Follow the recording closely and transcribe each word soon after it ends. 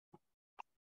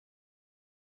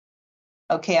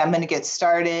Okay, I'm going to get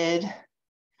started.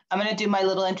 I'm going to do my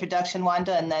little introduction,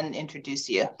 Wanda, and then introduce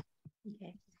you.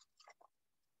 Okay.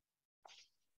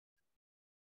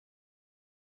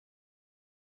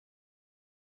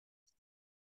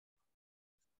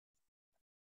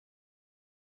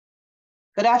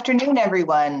 Good afternoon,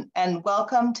 everyone, and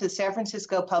welcome to San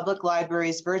Francisco Public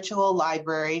Library's virtual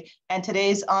library and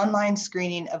today's online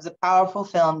screening of the powerful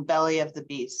film, Belly of the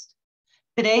Beast.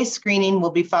 Today's screening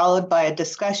will be followed by a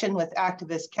discussion with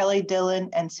activists Kelli, Dillon,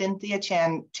 and Cynthia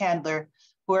Chandler,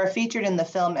 who are featured in the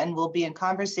film and will be in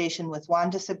conversation with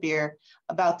Wanda Sabir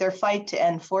about their fight to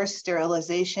end forced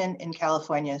sterilization in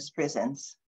California's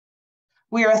prisons.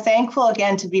 We are thankful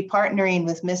again to be partnering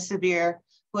with Ms. Sabir,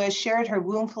 who has shared her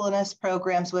wombfulness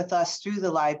programs with us through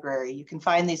the library. You can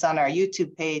find these on our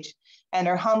YouTube page, and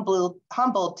are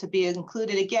humbled to be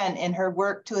included again in her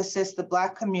work to assist the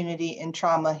Black community in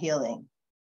trauma healing.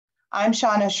 I'm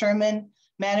Shauna Sherman,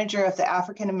 manager of the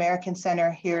African American Center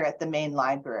here at the main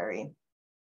library.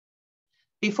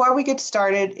 Before we get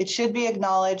started, it should be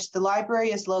acknowledged the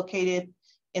library is located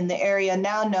in the area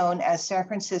now known as San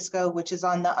Francisco, which is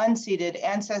on the unceded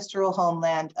ancestral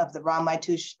homeland of the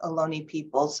Ramaytush Ohlone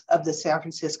peoples of the San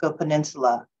Francisco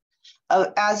Peninsula.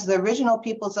 As the original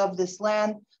peoples of this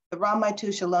land, the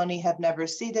Ramaytush Ohlone have never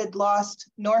ceded, lost,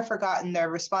 nor forgotten their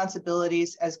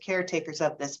responsibilities as caretakers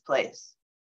of this place.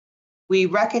 We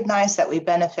recognize that we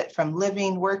benefit from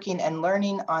living, working, and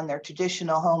learning on their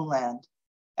traditional homeland.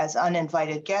 As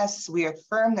uninvited guests, we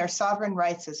affirm their sovereign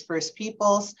rights as First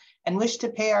Peoples and wish to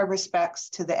pay our respects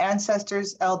to the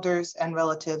ancestors, elders, and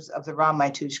relatives of the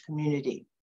Ramaytush community.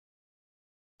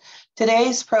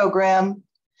 Today's program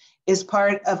is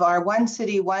part of our One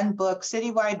City, One Book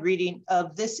citywide reading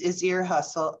of This Is Ear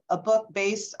Hustle, a book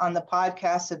based on the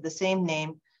podcast of the same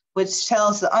name, which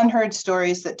tells the unheard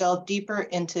stories that delve deeper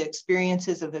into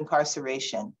experiences of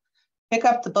incarceration. Pick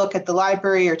up the book at the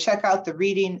library or check out the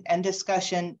reading and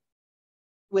discussion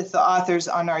with the authors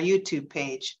on our YouTube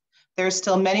page. There are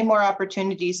still many more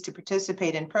opportunities to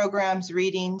participate in programs,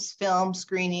 readings, film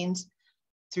screenings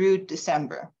through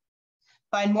December.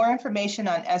 Find more information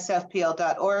on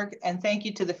sfpl.org, and thank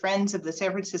you to the Friends of the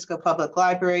San Francisco Public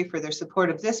Library for their support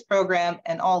of this program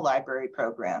and all library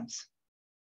programs.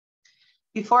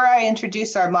 Before I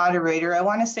introduce our moderator, I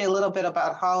want to say a little bit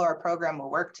about how our program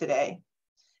will work today.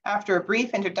 After a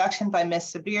brief introduction by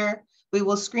Ms. Sabir, we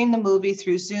will screen the movie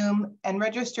through Zoom, and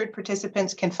registered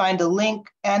participants can find a link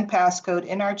and passcode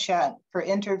in our chat for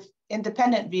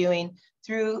independent viewing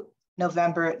through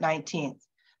November 19th.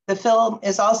 The film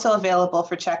is also available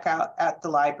for checkout at the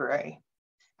library.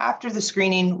 After the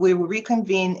screening, we will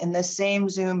reconvene in the same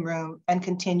Zoom room and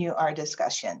continue our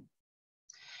discussion.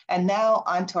 And now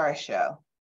on to our show.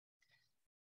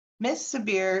 Ms.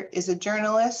 Sabir is a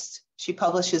journalist. She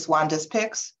publishes Wanda's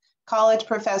Picks, college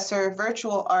professor,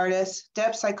 virtual artist,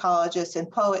 depth psychologist, and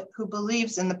poet who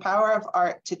believes in the power of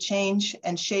art to change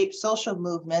and shape social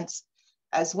movements,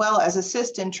 as well as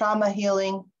assist in trauma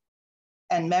healing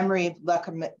and memory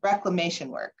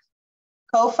reclamation work.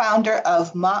 Co-founder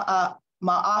of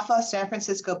Ma'afa San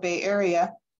Francisco Bay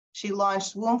Area, she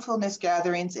launched Wombfulness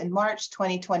Gatherings in March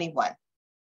 2021.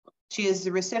 She is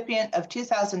the recipient of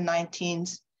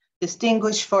 2019's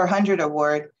Distinguished 400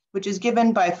 Award, which is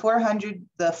given by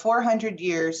the 400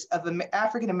 Years of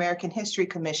African American History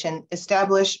Commission,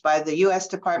 established by the U.S.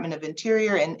 Department of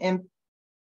Interior and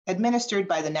administered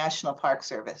by the National Park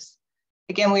Service.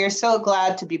 Again, we are so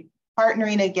glad to be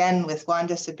partnering again with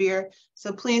Wanda Sabir,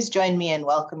 so please join me in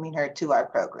welcoming her to our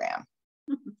program.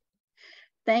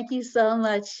 Thank you so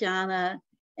much, Shauna,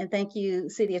 and thank you,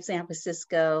 City of San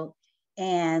Francisco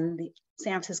and the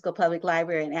San Francisco Public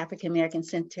Library and African American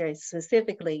Center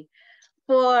specifically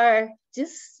for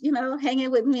just,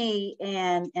 hanging with me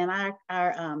and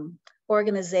our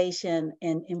organization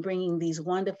in bringing these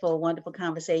wonderful, wonderful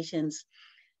conversations,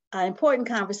 important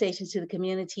conversations to the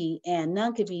community. And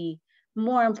none could be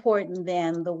more important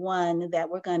than the one that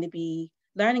we're going to be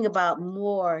learning about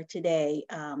more today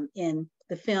in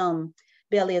the film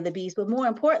Belly of the Beast. But more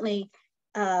importantly,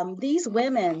 these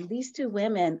two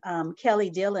women,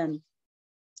 Kelli Dillon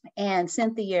and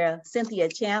Cynthia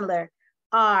Chandler,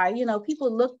 are,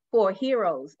 people look for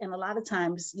heroes, and a lot of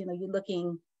times, you're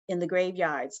looking in the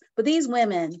graveyards. But these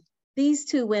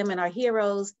two women are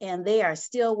heroes, and they are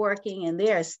still working, and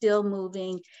they are still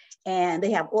moving, and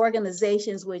they have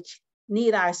organizations which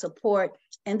need our support.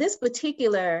 And this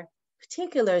particular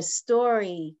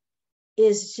story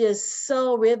is just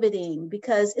so riveting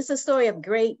because it's a story of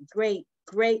great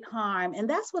harm. And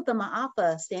that's what the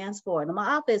Ma'afa stands for. The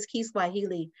Ma'afa is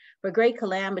Kiswahili for great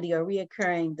calamity or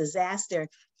reoccurring disaster.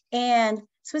 And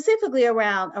specifically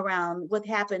around what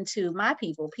happened to my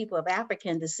people of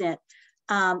African descent.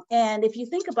 And if you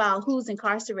think about who's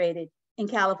incarcerated in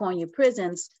California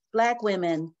prisons, Black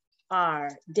women are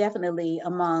definitely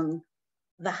among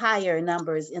the higher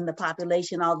numbers in the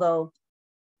population, although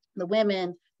the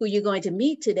women who you're going to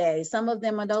meet today, some of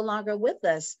them are no longer with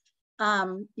us,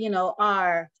 you know,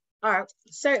 are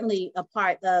certainly a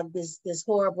part of this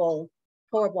horrible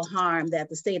harm that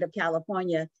the state of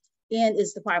California and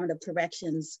its Department of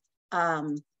Corrections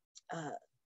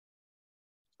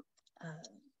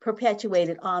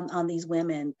perpetuated on these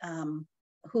women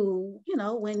who, you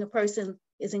know, when a person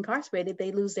is incarcerated,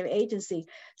 they lose their agency.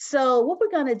 So what we're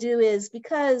going to do is,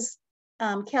 because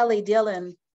Kelli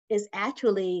Dillon is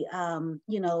actually,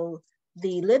 you know,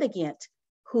 the litigant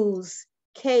whose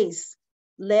case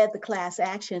led the class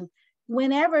action,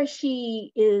 whenever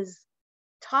she is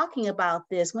talking about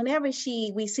this, whenever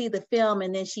we see the film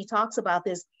and then she talks about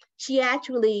this, she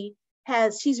actually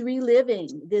she's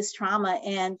reliving this trauma,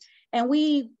 and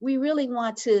we really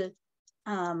want to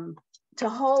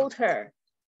hold her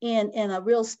in a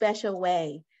real special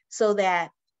way, so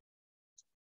that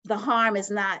the harm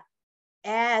is not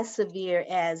as severe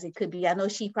as it could be. I know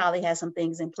she probably has some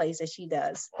things in place that she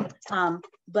does,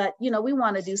 but you know, we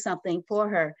want to do something for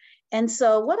her. And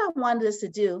so what I wanted us to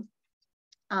do,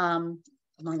 among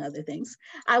other things,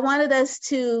 I wanted us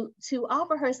to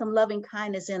offer her some loving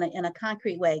kindness in a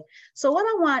concrete way. So what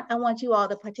I want you all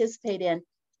to participate in,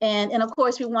 and of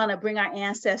course we want to bring our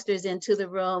ancestors into the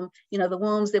room, you know, the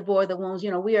wombs that bore the wombs, you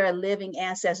know, we are living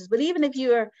ancestors. But even if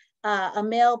you're a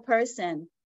male person,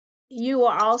 you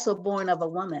are also born of a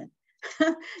woman,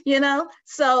 you know?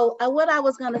 So what I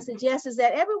was going to suggest is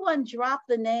that everyone drop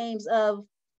the names of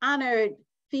honored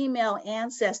female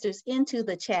ancestors into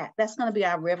the chat. That's going to be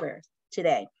our river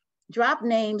today. Drop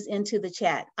names into the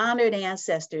chat. Honored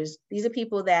ancestors. These are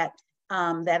people that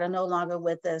are no longer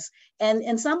with us.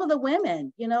 And some of the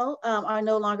women, you know, are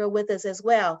no longer with us as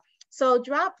well. So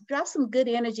drop some good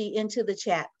energy into the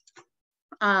chat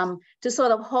to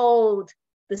sort of hold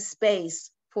the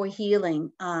space for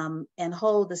healing, and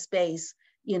hold the space,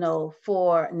 you know,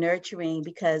 for nurturing,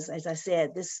 because as I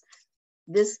said, this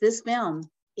film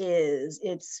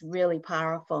it's really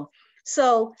powerful.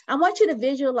 So I want you to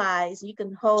visualize, you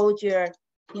can hold your,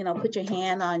 you know, put your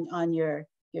hand on your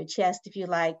chest if you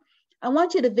like. I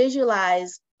want you to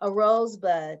visualize a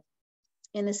rosebud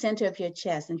in the center of your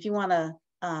chest. And if you want to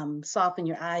soften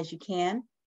your eyes, you can.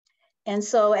 And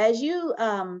so as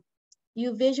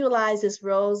you visualize this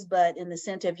rosebud in the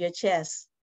center of your chest,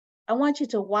 I want you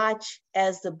to watch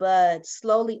as the bud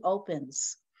slowly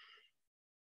opens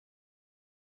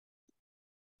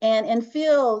and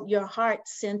feel your heart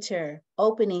center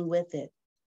opening with it.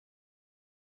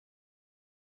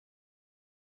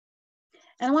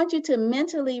 And I want you to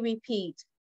mentally repeat,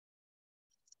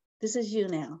 this is you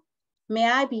now. May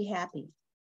I be happy.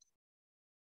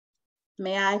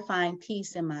 May I find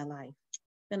peace in my life.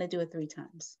 I'm gonna do it 3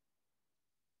 times.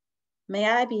 May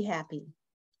I be happy.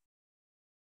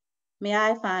 May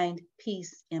I find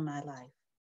peace in my life.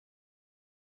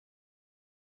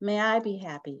 May I be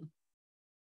happy.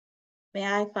 May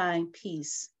I find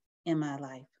peace in my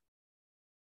life.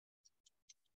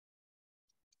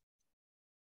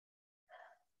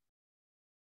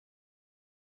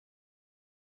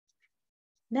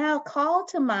 Now call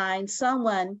to mind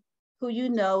someone who you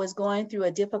know is going through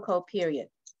a difficult period.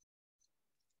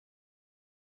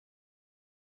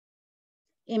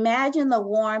 Imagine the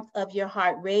warmth of your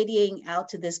heart radiating out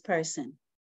to this person.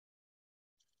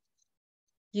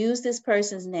 Use this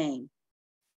person's name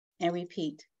and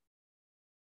repeat.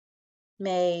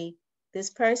 May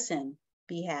this person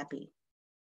be happy.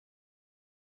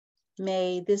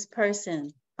 May this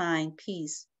person find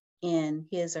peace in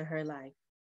his or her life.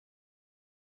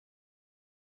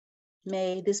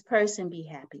 May this person be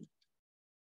happy.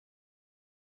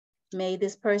 May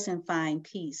this person find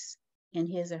peace in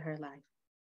his or her life.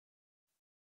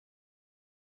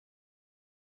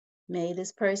 May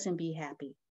this person be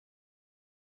happy.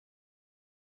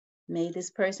 May this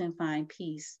person find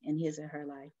peace in his or her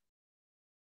life.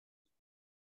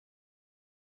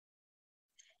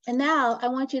 And now I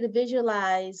want you to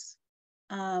visualize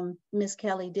Miss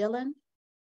Kelli Dillon.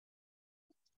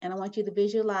 And I want you to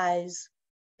visualize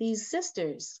these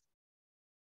sisters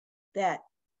that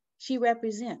she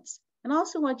represents. And I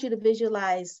also want you to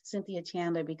visualize Cynthia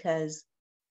Chandler, because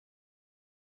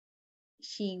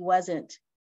she wasn't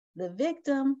the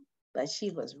victim, but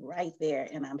she was right there.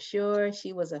 And I'm sure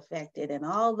she was affected. And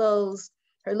all those,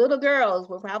 her little girls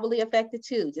were probably affected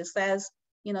too, just as,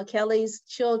 you know, Kelli's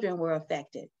children were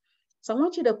affected. So I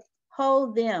want you to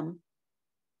hold them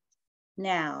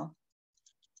now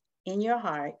in your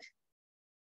heart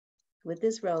with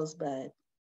this rosebud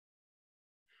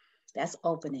that's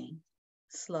opening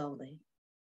slowly.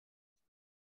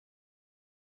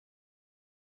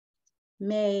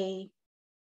 May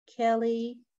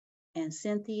Kelli and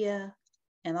Cynthia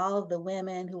and all of the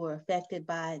women who were affected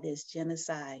by this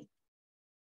genocide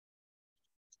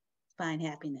find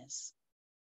happiness.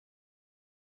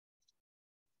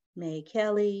 May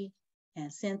Kelli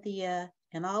and Cynthia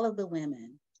and all of the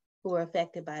women who were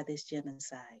affected by this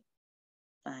genocide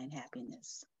find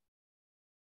happiness.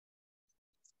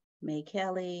 May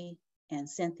Kelli and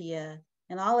Cynthia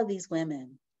and all of these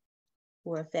women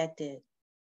who were affected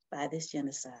by this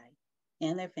genocide,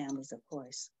 and their families, of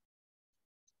course,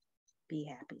 be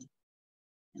happy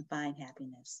and find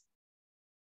happiness.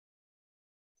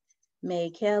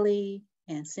 May Kelli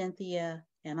and Cynthia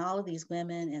and all of these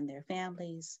women and their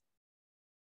families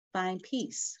find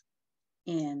peace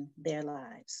in their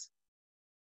lives.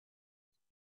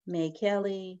 May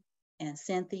Kelli and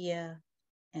Cynthia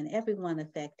and everyone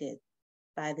affected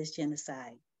by this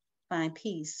genocide find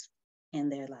peace in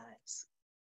their lives.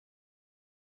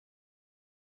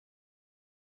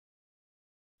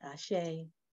 Ashe,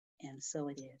 and so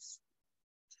it is.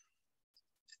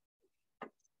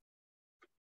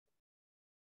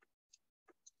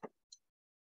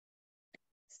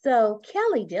 So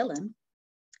Kelli Dillon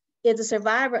is a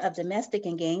survivor of domestic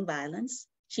and gang violence.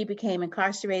 She became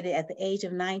incarcerated at the age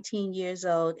of 19 years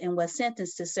old and was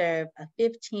sentenced to serve a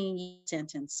 15-year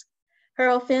sentence. Her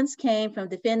offense came from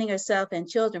defending herself and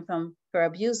children from her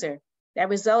abuser that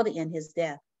resulted in his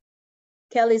death.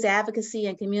 Kelli's advocacy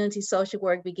and community social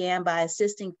work began by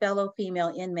assisting fellow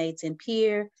female inmates in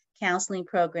peer counseling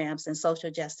programs and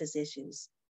social justice issues.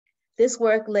 This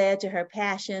work led to her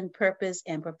passion, purpose,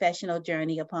 and professional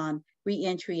journey upon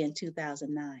re-entry in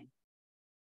 2009.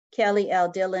 Kelli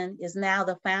L. Dillon is now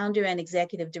the founder and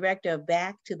executive director of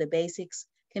Back to the Basics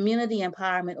Community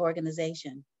Empowerment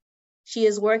Organization. She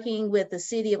is working with the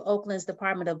City of Oakland's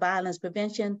Department of Violence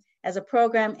Prevention as a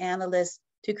program analyst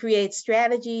to create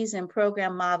strategies and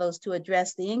program models to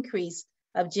address the increase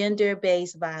of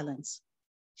gender-based violence.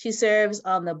 She serves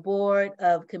on the Board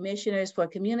of Commissioners for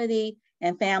Community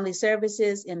and Family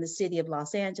Services in the City of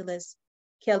Los Angeles.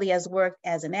 Kelli has worked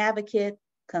as an advocate,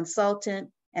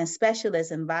 consultant, and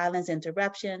specialist in violence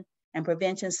interruption and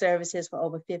prevention services for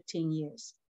over 15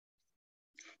 years.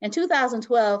 In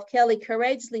 2012, Kelli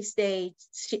courageously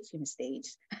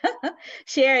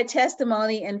shared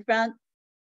testimony in front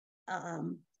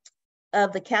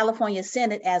of the California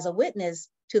Senate as a witness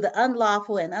to the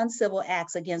unlawful and uncivil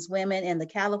acts against women in the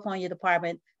California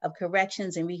Department of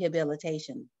Corrections and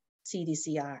Rehabilitation,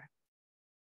 CDCR.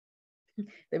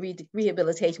 The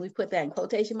rehabilitation, we put that in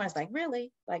quotation marks, like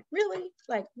really, like really,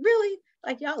 like really,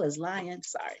 like y'all is lying,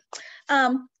 sorry.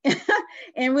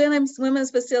 In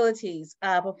women's facilities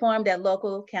performed at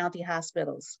local county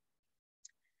hospitals.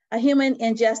 A human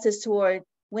injustice toward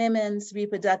women's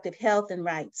reproductive health and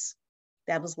rights.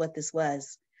 That was what this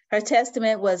was. Her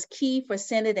testament was key for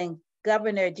Senate and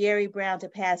Governor Jerry Brown to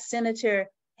pass Senator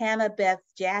Hannah Beth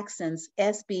Jackson's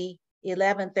SB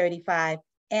 1135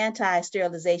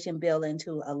 anti-sterilization bill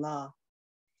into a law.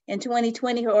 In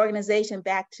 2020, her organization,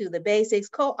 Back to the Basics,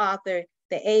 co-authored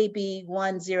the AB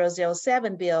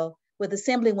 1007 bill with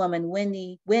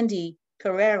Assemblywoman Wendy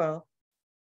Carrillo,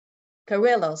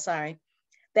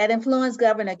 that influenced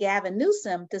Governor Gavin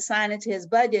Newsom to sign into his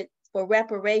budget for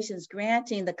reparations,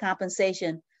 granting the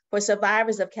compensation for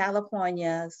survivors of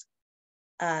California's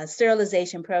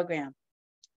sterilization program.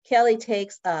 Kelli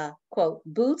takes a, quote,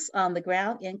 boots on the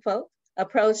ground, end quote,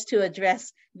 approach to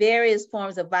address various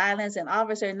forms of violence and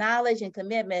offers her knowledge and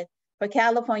commitment for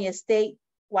California's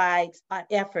statewide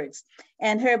efforts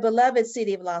and her beloved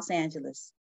city of Los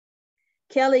Angeles.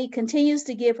 Kelli continues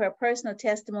to give her personal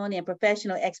testimony and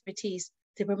professional expertise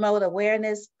to promote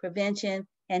awareness, prevention,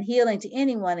 and healing to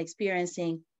anyone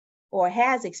experiencing or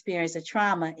has experienced a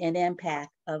trauma and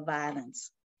impact of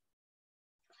violence.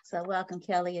 So welcome,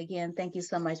 Kelli, again. Thank you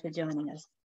so much for joining us.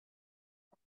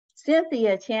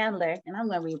 Cynthia Chandler, and I'm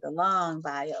gonna read the long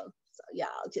bio, so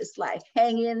y'all just like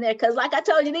hang in there, because like I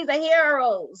told you, these are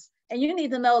heroes. And you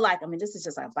need to know, like, I mean, this is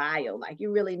just our bio. Like,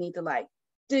 you really need to like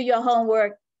do your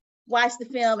homework, watch the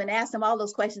film, and ask them all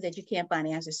those questions that you can't find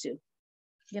answers to.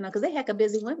 You know, because they heck of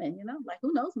busy women, you know, like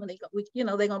who knows when they go, you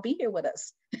know, they're gonna be here with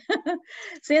us.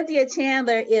 Cynthia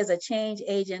Chandler is a change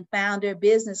agent, founder,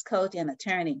 business coach, and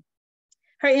attorney.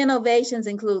 Her innovations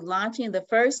include launching the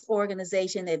first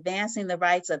organization advancing the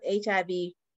rights of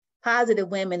HIV-positive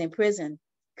women in prison,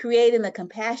 creating a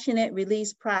compassionate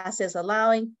release process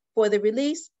allowing for the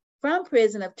release from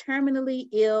prison of terminally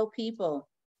ill people,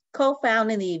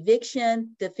 co-founding the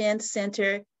Eviction Defense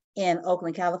Center in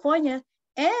Oakland, California,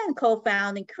 and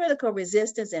co-founding Critical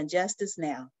Resistance and Justice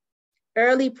Now,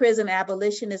 early prison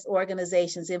abolitionist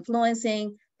organizations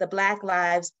influencing the Black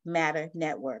Lives Matter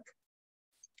network.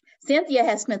 Cynthia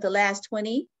has spent the last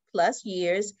 20+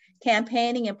 years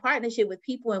campaigning in partnership with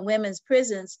people in women's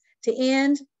prisons to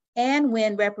end and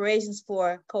win reparations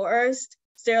for coerced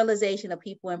sterilization of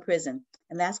people in prison.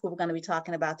 And that's what we're going to be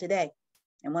talking about today.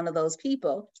 And one of those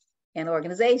people and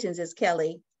organizations is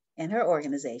Kelli and her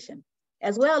organization,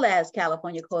 as well as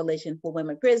California Coalition for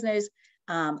Women Prisoners.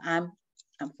 I'm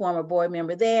a former board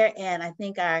member there, and I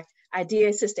think our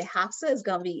dear sister Hafsa is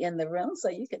going to be in the room, so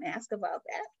you can ask about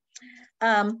that.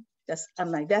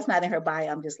 I'm like, that's not in her bio.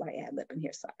 I'm just like ad-libbing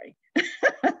here, sorry.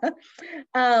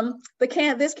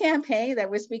 This campaign that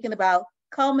we're speaking about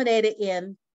culminated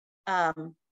in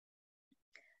the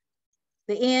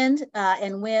end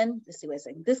and when, let's see what I'm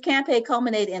saying. This campaign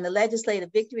culminated in the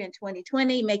legislative victory in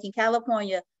 2020, making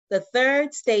California the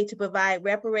third state to provide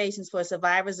reparations for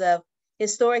survivors of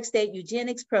historic state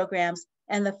eugenics programs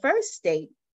and the first state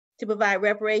to provide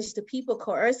reparations to people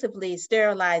coercively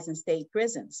sterilized in state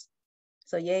prisons.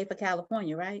 So yay for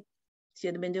California, right?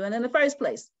 Should have been doing it in the first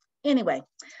place. Anyway,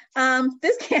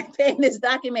 this campaign is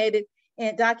documented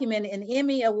in an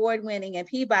Emmy award-winning and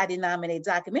Peabody-nominated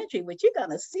documentary, which you're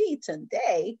gonna see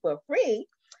today for free.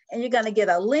 And you're gonna get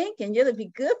a link and it'll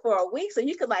be good for a week. So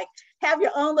you could like have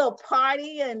your own little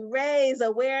party and raise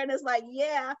awareness, like,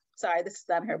 yeah. Sorry, this is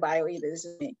not her bio either, this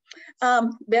is me.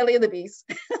 Belly of the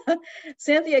beast.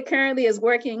 Cynthia currently is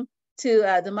working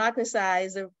to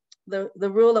democratize the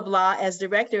rule of law as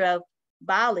director of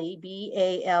BALI,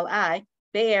 B-A-L-I,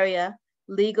 Bay Area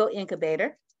Legal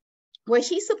Incubator, where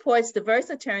she supports diverse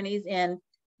attorneys in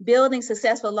building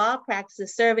successful law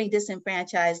practices serving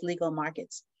disenfranchised legal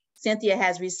markets. Cynthia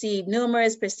has received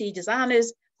numerous prestigious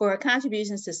honors for her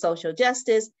contributions to social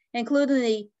justice, including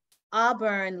the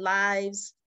Auburn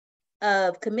Lives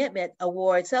of Commitment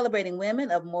Award, celebrating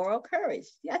women of moral courage.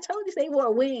 Yeah, I told you they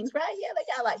wore wings, right? Yeah,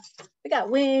 they got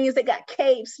wings, they got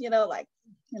capes,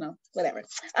 whatever.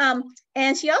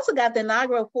 And she also got the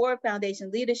inaugural Ford Foundation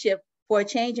Leadership for a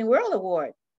Changing World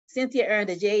Award. Cynthia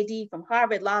earned a JD from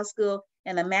Harvard Law School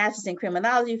and a master's in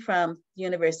criminology from the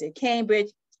University of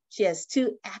Cambridge. She has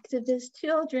 2 activist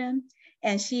children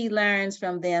and she learns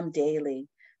from them daily.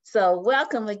 So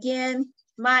welcome again,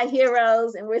 my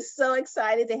heroes, and we're so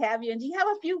excited to have you. And do you have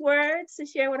a few words to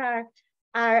share with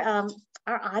our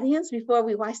audience before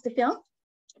we watch the film?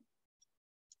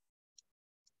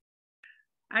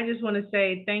 I just want to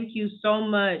say thank you so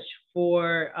much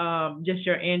for just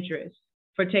your interest,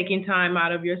 for taking time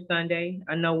out of your Sunday.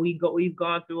 I know we've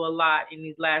gone through a lot in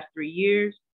these last 3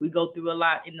 years. We go through a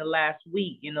lot in the last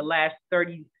week, in the last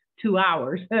 32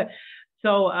 hours.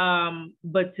 So,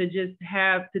 but to just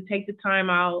take the time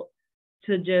out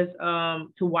to just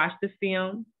to watch the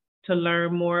film, to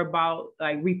learn more about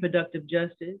like reproductive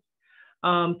justice,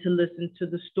 to listen to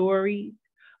the stories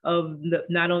of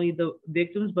not only the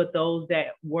victims, but those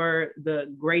that were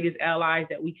the greatest allies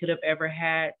that we could have ever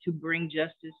had to bring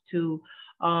justice to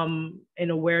an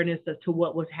awareness as to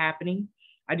what was happening.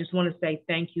 I just want to say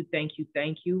thank you, thank you,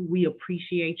 thank you. We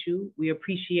appreciate you. We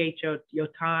appreciate your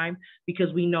time,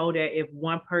 because we know that if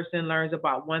one person learns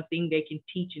about one thing, they can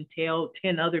teach and tell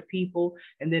 10 other people,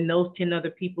 and then those 10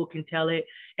 other people can tell it.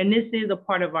 And this is a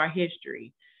part of our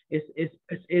history.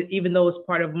 Even though it's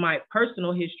part of my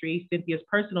personal history, Cynthia's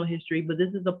personal history, but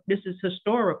this is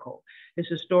historical. It's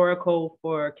historical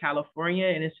for California,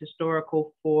 and it's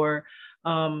historical for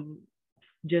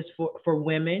just for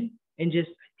women, and just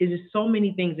it's just so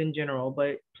many things in general.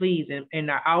 But please,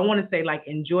 and I want to say, like,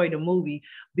 enjoy the movie,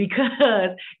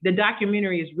 because the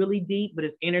documentary is really deep, but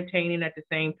it's entertaining at the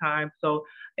same time. So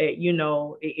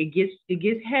it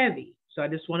gets heavy. So I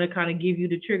just want to kind of give you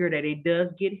the trigger that it does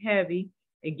get heavy.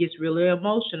 It gets really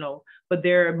emotional, but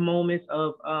there are moments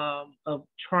of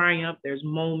triumph. There's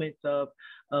moments of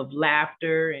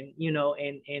laughter and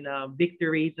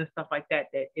victories and stuff like that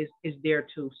is there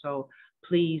too. So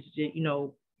please,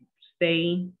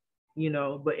 stay.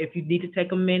 But if you need to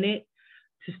take a minute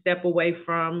to step away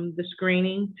from the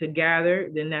screening to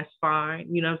gather, then that's fine.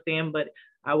 You know what I'm saying? But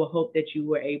I will hope that you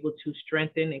were able to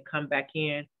strengthen and come back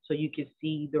in so you can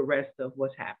see the rest of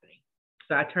what's happening.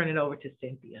 So I turn it over to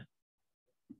Cynthia.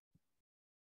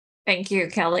 Thank you,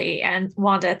 Kelli. And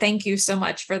Wanda, thank you so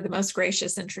much for the most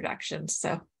gracious introduction.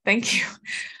 So thank you.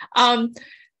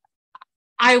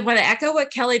 I want to echo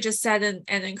what Kelli just said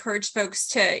and encourage folks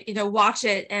to, watch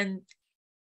it and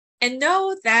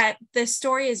know that the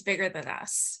story is bigger than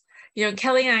us.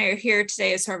 Kelli and I are here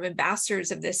today as sort of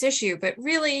ambassadors of this issue, but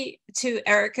really, to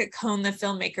Erica Cohn, the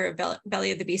filmmaker of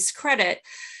Belly of the Beast, credit,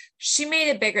 she made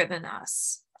it bigger than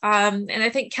us. And I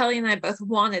think Kelli and I both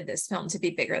wanted this film to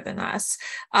be bigger than us.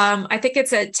 I think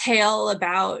it's a tale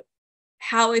about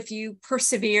how, if you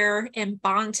persevere and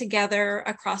bond together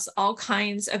across all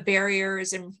kinds of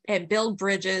barriers and build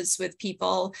bridges with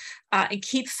people and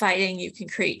keep fighting, you can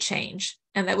create change,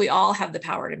 and that we all have the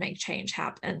power to make change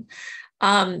happen.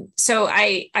 So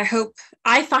I hope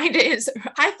I find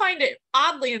it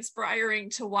oddly inspiring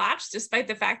to watch, despite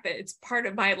the fact that it's part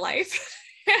of my life.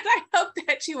 And I hope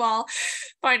that you all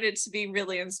find it to be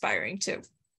really inspiring too.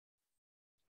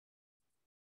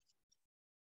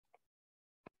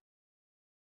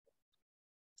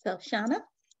 So, Shauna?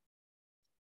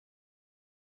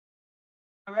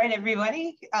 All right,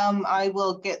 everybody. I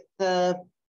will get the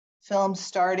film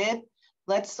started.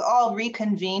 Let's all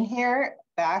reconvene here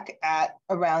back at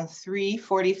around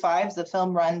 3:45. The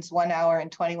film runs 1 hour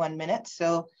and 21 minutes.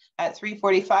 So at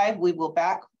 3:45, we will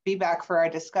be back for our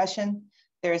discussion.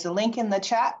 There's a link in the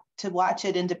chat to watch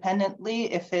it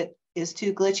independently if it is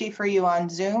too glitchy for you on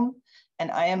Zoom.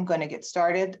 And I am going to get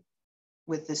started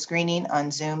with the screening on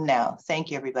Zoom now.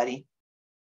 Thank you, everybody.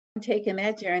 I'm taking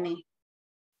that journey.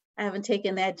 I haven't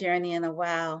taken that journey in a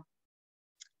while.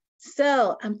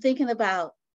 So I'm thinking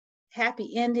about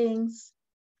happy endings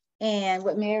and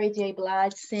what Mary J.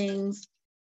 Blige sings,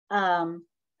 how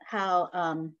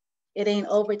it ain't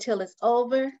over till it's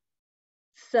over.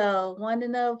 So want to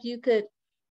know if you could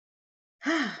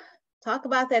talk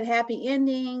about that happy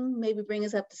ending, maybe bring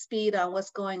us up to speed on what's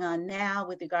going on now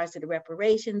with regards to the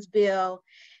reparations bill.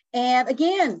 And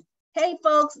again, hey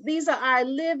folks, these are our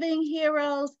living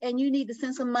heroes, and you need to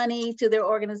send some money to their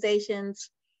organizations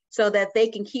so that they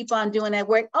can keep on doing that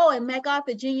work. Oh, and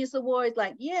MacArthur Genius Awards,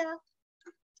 like, yeah.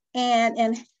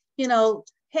 And you know,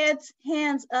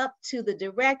 hands up to the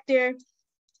director,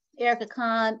 Erica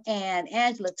Cohn and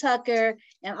Angela Tucker,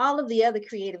 and all of the other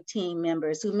creative team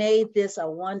members who made this a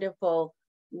wonderful,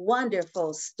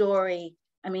 wonderful story.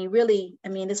 I mean, really, I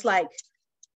mean, it's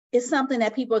something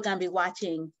that people are going to be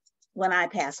watching when I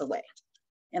pass away.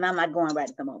 And I'm not going right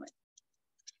at the moment.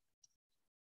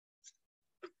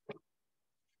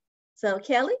 So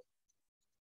Kelli,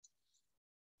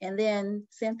 and then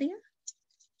Cynthia,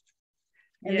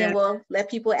 and then we'll let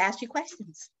people ask you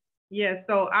questions. Yeah,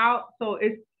 so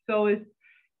it's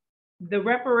the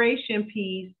reparation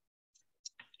piece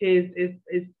is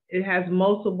it has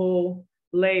multiple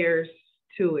layers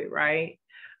to it, right?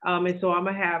 And so I'm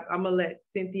gonna let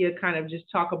Cynthia kind of just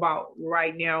talk about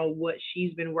right now what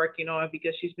she's been working on,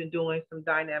 because she's been doing some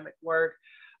dynamic work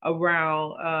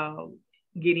around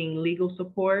getting legal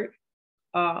support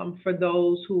for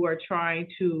those who are trying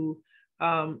to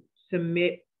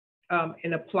submit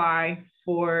and apply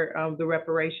for the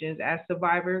reparations as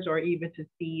survivors, or even to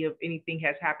see if anything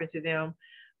has happened to them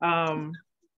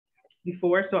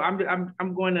before. So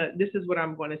this is what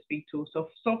I'm going to speak to. So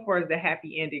far as the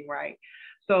happy ending, right?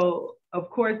 So of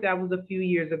course that was a few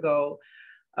years ago.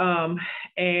 I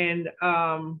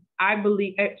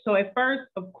believe, so at first,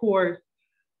 of course,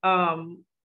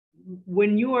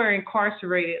 when you are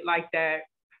incarcerated like that,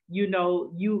 you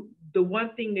know, the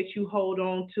one thing that you hold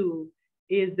on to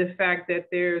is the fact that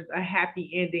there's a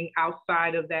happy ending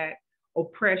outside of that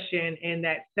oppression and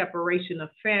that separation of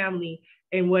family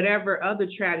and whatever other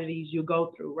tragedies you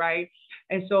go through, right?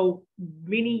 And so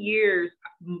many years,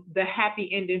 the happy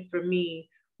ending for me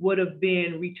would have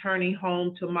been returning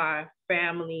home to my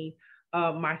family,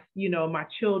 my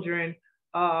children,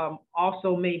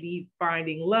 also maybe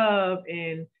finding love,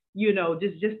 and, you know,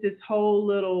 just this whole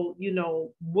little, you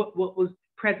know, what was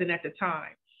present at the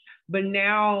time. But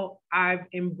now I've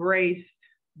embraced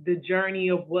the journey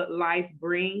of what life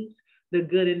brings, the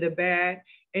good and the bad.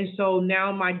 And so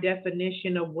now my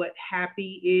definition of what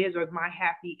happy is, or my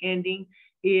happy ending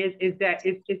is that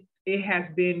it has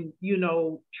been, you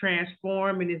know,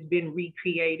 transformed and it's been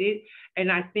recreated. And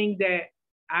I think that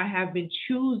I have been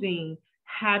choosing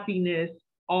happiness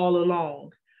all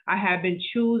along. I have been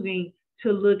choosing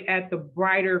to look at the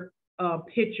brighter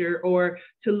picture, or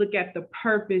to look at the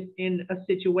purpose in a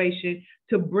situation,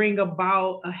 to bring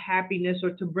about a happiness,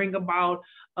 or to bring about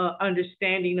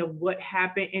understanding of what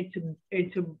happened, and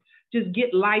to just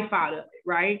get life out of it,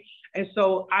 right? And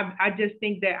so I just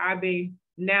think that I've been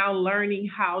now learning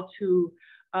how to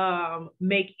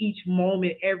make each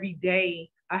moment, every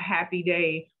day, a happy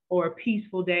day or a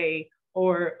peaceful day,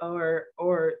 or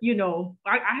you know,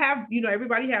 I have, you know,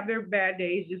 everybody have their bad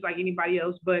days just like anybody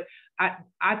else, but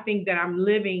I think that I'm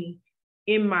living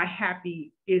in my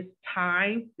happiest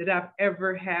time that I've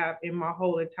ever had in my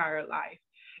whole entire life.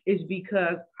 is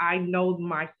because I know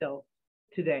myself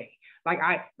today.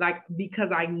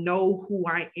 Because I know who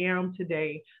I am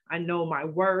today. I know my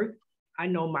worth. I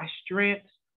know my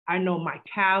strengths. I know my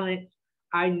talents.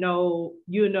 I know,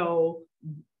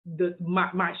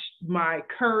 my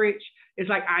courage. It's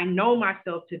like I know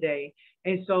myself today,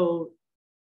 and so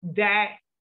that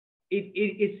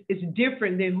it's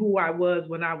different than who I was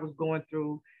when I was going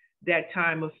through that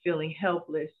time of feeling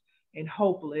helpless and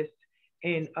hopeless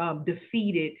and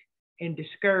defeated and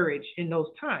discouraged in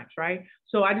those times, right?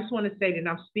 So I just want to say that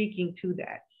I'm speaking to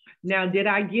that. Now, did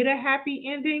I get a happy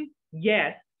ending?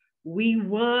 Yes. We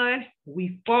won,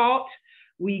 we fought,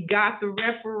 we got the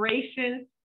reparations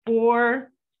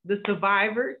for the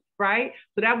survivors, right?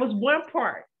 So that was one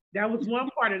part. That was one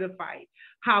part of the fight.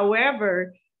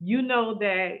 However, you know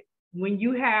that when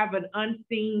you have an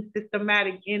unseen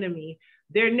systematic enemy,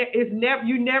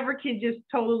 you never can just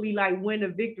totally like win a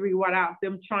victory without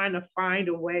them trying to find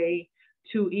a way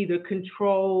to either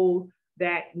control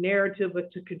that narrative or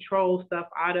to control stuff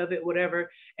out of it,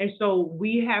 whatever. And so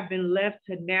we have been left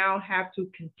to now have to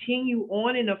continue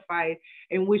on in a fight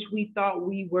in which we thought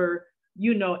we were,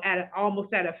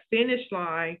 almost at a finish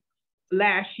line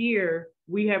last year.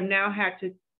 We have now had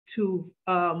to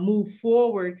move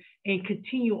forward and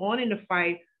continue on in the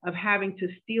fight of having to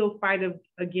still fight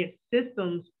against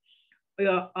systems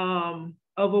of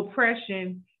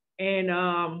oppression and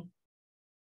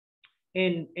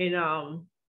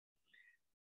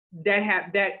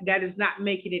that is not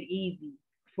making it easy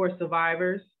for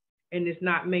survivors, and it's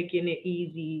not making it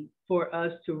easy for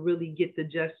us to really get the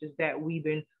justice that we've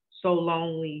been so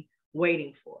longly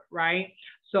waiting for, right?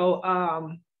 So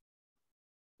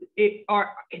is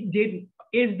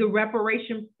the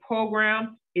reparation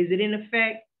program, is it in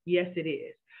effect? Yes, it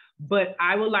is. But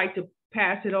I would like to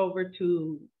pass it over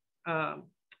to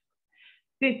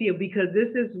Cynthia, because this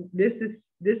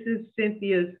is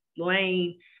Cynthia's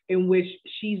lane, in which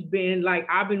she's been like,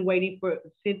 I've been waiting for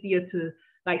Cynthia to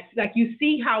like you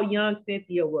see how young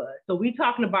Cynthia was. So we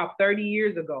talking about 30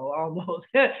 years ago almost.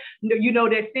 That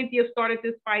Cynthia started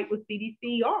this fight with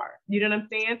CDCR. You know what I'm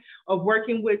saying? Of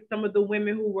working with some of the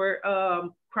women who were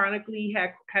chronically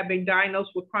have been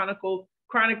diagnosed with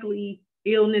chronically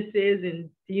illnesses and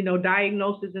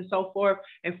diagnosis and so forth,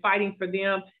 and fighting for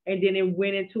them. And then it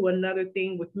went into another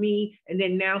thing with me, and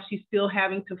then now she's still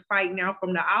having to fight now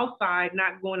from the outside,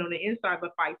 not going on the inside,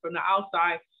 but fight from the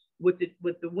outside with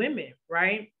the women,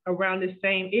 right, around the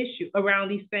same issue, around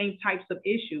these same types of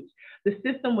issues. The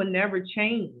system will never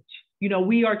change.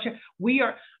 We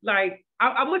are like,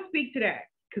 I'm gonna speak to that,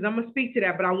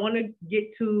 but I want to get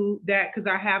to that because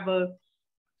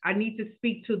I need to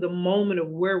speak to the moment of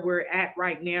where we're at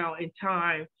right now in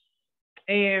time,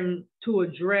 and to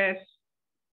address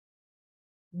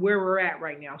where we're at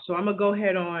right now. So I'm gonna go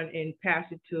ahead on and pass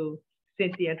it to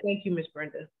Cynthia. Thank you, Ms.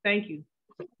 Brenda. Thank you.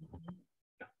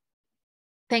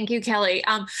 Thank you, Kelli.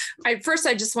 First,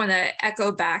 I just want to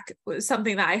echo back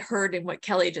something that I heard in what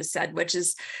Kelli just said, which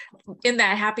is in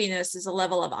that happiness is a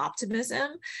level of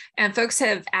optimism. And folks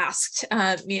have asked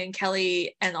me and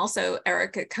Kelli, and also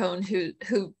Erica Cohn,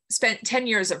 who spent 10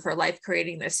 years of her life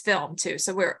creating this film too.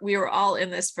 So we were all in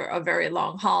this for a very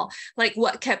long haul, like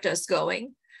what kept us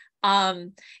going.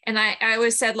 And I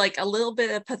always said like a little bit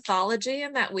of pathology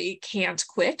in that we can't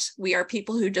quit. We are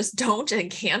people who just don't and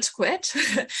can't quit.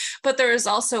 But there is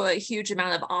also a huge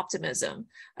amount of optimism,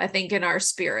 I think, in our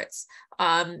spirits,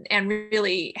 and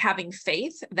really having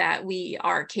faith that we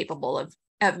are capable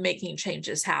of making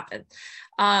changes happen.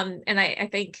 And I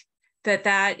think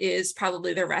that is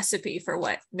probably the recipe for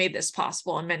what made this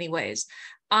possible in many ways.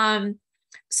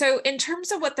 So in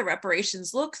terms of what the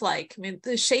reparations look like, I mean,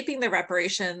 shaping the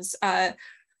reparations,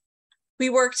 we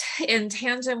worked in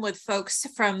tandem with folks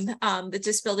from the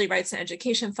Disability Rights and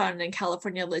Education Fund and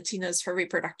California Latinas for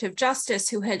Reproductive Justice,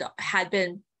 who had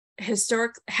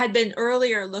been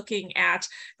earlier looking at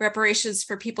reparations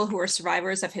for people who were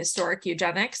survivors of historic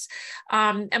eugenics.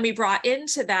 And we brought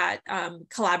into that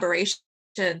collaboration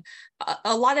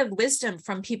a lot of wisdom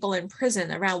from people in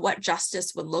prison around what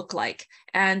justice would look like.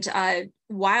 And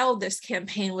while this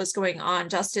campaign was going on,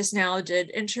 Justice Now did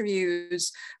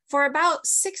interviews for about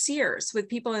 6 years with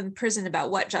people in prison about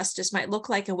what justice might look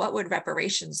like and what would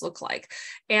reparations look like.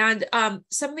 And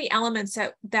some of the elements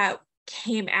that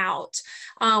came out,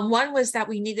 one was that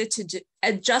we needed to do,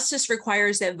 justice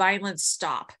requires that violence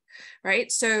stop.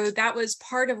 Right. So that was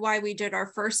part of why we did our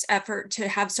first effort to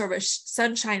have sort of a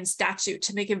sunshine statute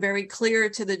to make it very clear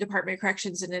to the Department of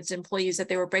Corrections and its employees that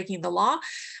they were breaking the law.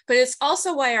 But it's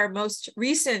also why our most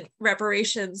recent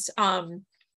reparations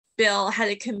bill had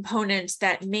a component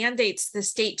that mandates the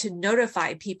state to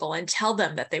notify people and tell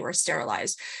them that they were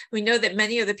sterilized. We know that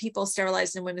many of the people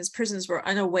sterilized in women's prisons were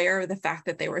unaware of the fact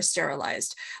that they were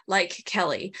sterilized, like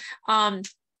Kelli.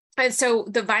 And so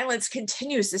the violence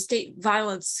continues, the state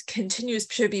violence continues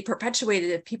to be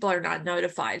perpetuated if people are not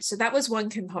notified. So that was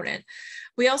one component.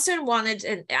 We also wanted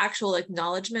an actual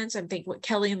acknowledgement. I think what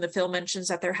Kelli in the film mentions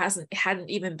that there hadn't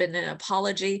even been an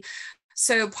apology.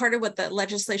 So part of what the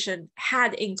legislation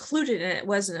had included in it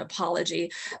was an apology.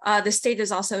 The state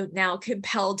is also now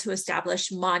compelled to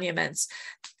establish monuments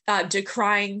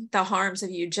decrying the harms of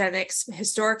eugenics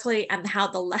historically and how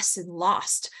the lesson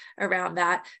lost around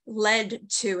that led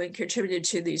to and contributed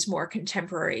to these more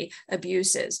contemporary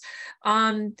abuses.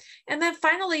 And then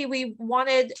finally, we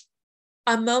wanted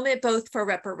a moment both for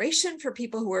reparation for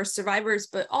people who are survivors,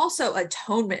 but also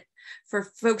atonement for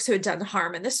folks who had done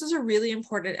harm. And this was a really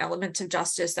important element of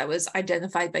justice that was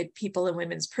identified by people in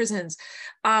women's prisons.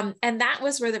 And that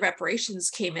was where the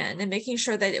reparations came in, and making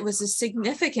sure that it was a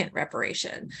significant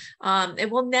reparation.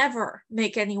 It will never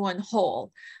make anyone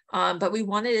whole, but we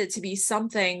wanted it to be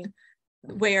something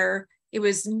where it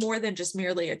was more than just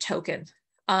merely a token,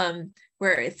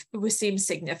 where it seemed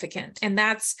significant. And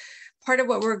that's part of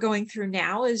what we're going through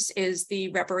now is the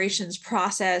reparations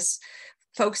process.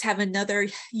 Folks have another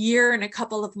year and a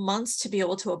couple of months to be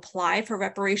able to apply for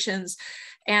reparations.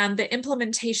 And the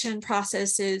implementation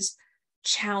process is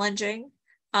challenging.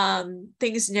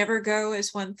 Things never go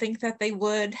as one think that they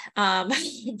would.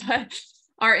 But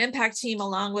our impact team,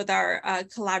 along with our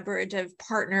collaborative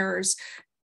partners,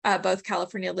 both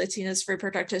California Latinas for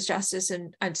Reproductive Justice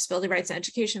and Disability Rights and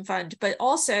Education Fund, but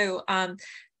also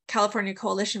California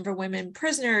Coalition for Women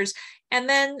Prisoners, and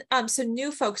then some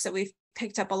new folks that we've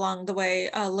picked up along the way,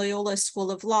 Loyola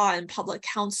School of Law and Public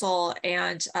Counsel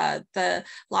and the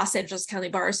Los Angeles County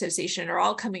Bar Association are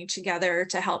all coming together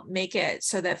to help make it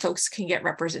so that folks can get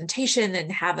representation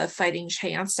and have a fighting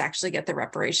chance to actually get the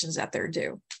reparations that they're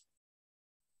due.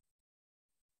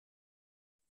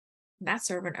 That's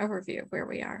sort of an overview of where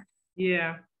we are.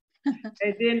 Yeah.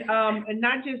 And then, and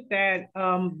not just that,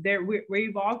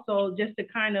 we've also, just to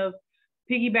kind of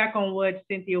piggyback on what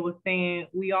Cynthia was saying,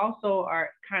 we also are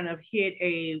kind of hit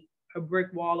a brick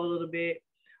wall a little bit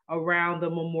around the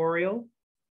memorial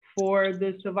for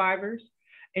the survivors.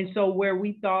 And so where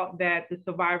we thought that the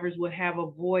survivors would have a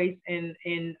voice in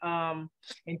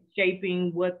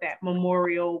shaping what that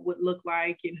memorial would look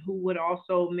like, and who would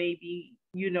also maybe,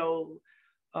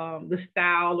 the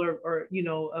style or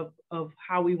of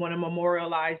how we want to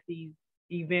memorialize these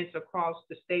events across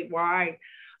the statewide,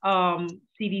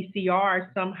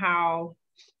 CDCR somehow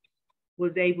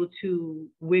was able to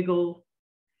wiggle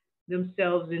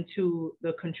themselves into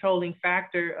the controlling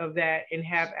factor of that and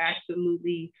have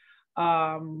absolutely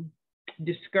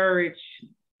discouraged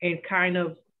and kind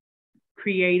of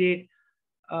created,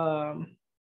 I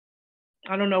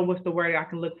don't know what's the word I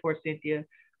can look for, Cynthia,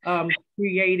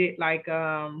 created like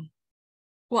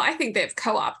well, I think they've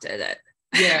co-opted it.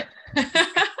 Yeah.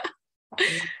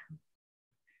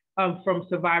 From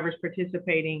survivors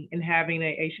participating and having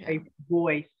a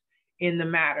voice in the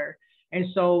matter. And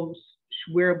so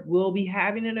we'll be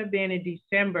having an event in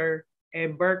December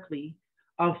at Berkeley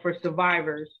for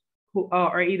survivors who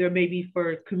are either maybe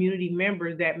for community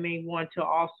members that may want to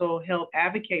also help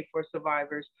advocate for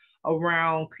survivors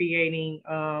around creating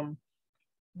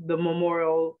the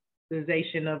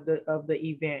memorialization of the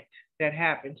event that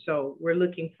happened. So we're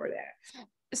looking for that.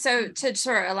 So to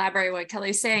sort of elaborate what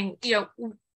Kelly's saying,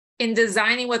 in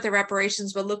designing what the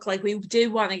reparations would look like, we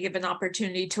did want to give an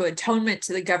opportunity to atonement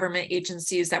to the government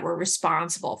agencies that were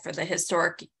responsible for the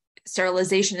historic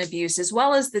sterilization abuse, as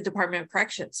well as the Department of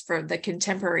Corrections for the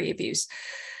contemporary abuse.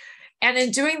 And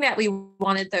in doing that, we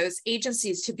wanted those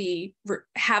agencies to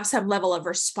have some level of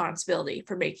responsibility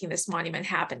for making this monument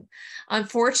happen.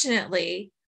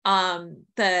 Unfortunately,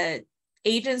 the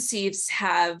agencies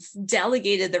have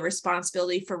delegated the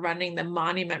responsibility for running the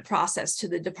monument process to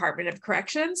the Department of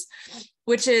Corrections,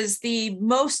 which is the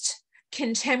most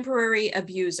contemporary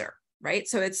abuser, right?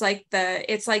 So it's like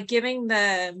giving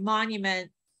the monument,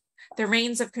 the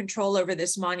reins of control over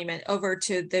this monument over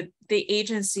to the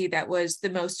agency that was the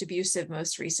most abusive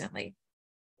most recently.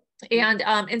 And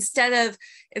instead of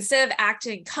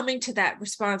coming to that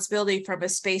responsibility from a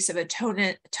space of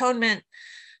atonement,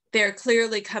 they're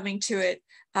clearly coming to it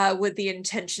with the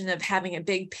intention of having a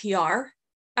big PR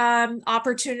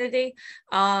opportunity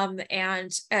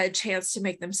and a chance to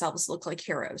make themselves look like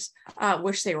heroes,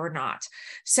 which they were not.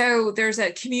 So there's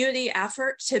a community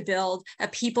effort to build a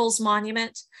people's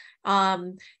monument,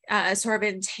 sort of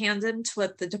in tandem to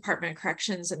what the Department of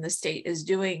Corrections and the state is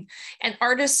doing. And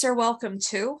artists are welcome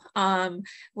too.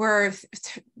 We're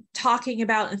talking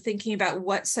about and thinking about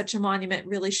what such a monument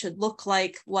really should look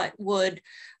like, what would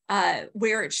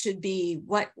where it should be,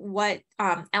 what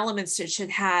elements it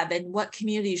should have, and what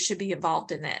communities should be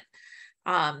involved in it.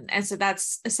 And so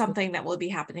that's something that will be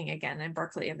happening again in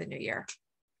Berkeley in the new year.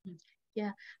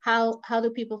 Yeah. How do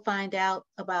people find out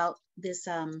about this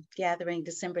gathering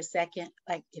December 2nd?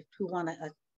 Like if who want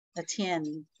to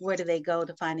attend, where do they go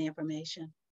to find the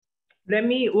information?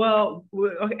 Well,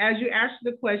 as you ask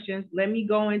the questions, let me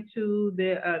go into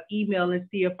the email and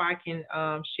see if I can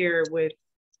share it with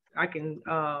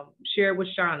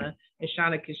Shauna, and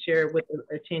Shauna can share it with the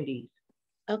attendees.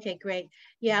 Okay, great.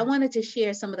 Yeah, I wanted to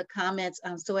share some of the comments.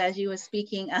 So as you were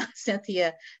speaking,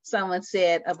 Cynthia, someone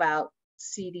said about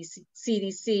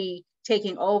CDC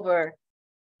taking over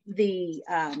the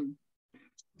I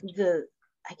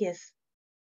guess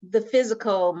the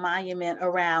physical monument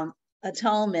around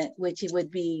atonement, which it would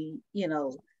be,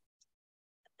 the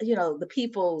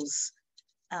people's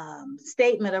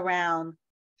statement around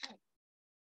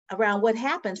what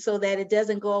happened, so that it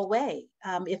doesn't go away.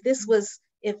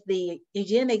 If the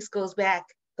eugenics goes back,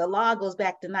 the law goes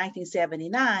back to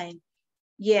 1979,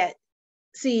 yet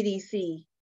CDC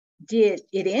did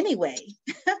it anyway,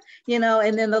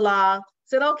 and then the law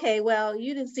said, okay, well,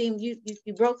 you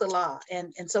broke the law,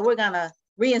 and so we're gonna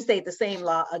reinstate the same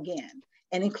law again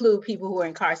and include people who are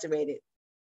incarcerated,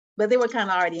 but they were kind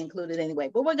of already included anyway,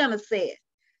 but we're gonna say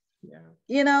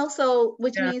it, so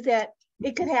which means that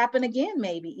it could happen again,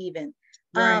 maybe even.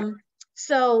 Right.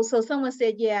 So someone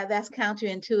said, yeah, that's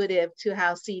counterintuitive to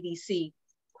how CDC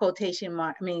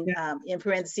in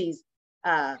parentheses,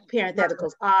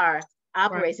 parentheticals are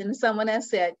operates. Right. And someone else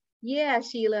said, yeah,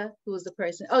 Sheila, who was the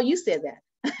person? Oh, you said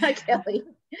that, Kelly.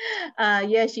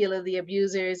 Yeah, Sheila, the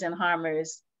abusers and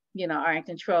harmers, are in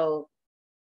control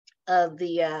of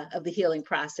the healing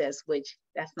process, which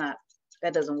that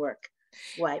doesn't work.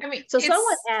 Right. So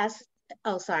someone asked,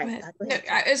 oh, sorry. Go ahead. No,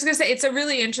 I was going to say, it's a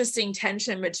really interesting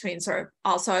tension between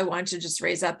also I want to just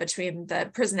raise up between the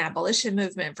prison abolition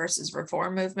movement versus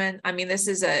reform movement. I mean, this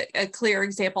is a clear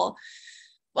example.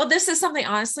 Well, this is something,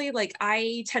 honestly, like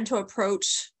I tend to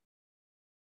approach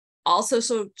all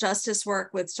social justice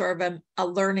work with sort of a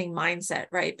learning mindset,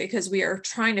 right? Because we are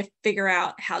trying to figure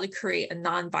out how to create a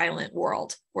nonviolent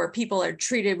world where people are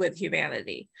treated with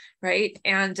humanity, right?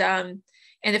 And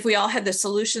if we all had the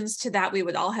solutions to that, we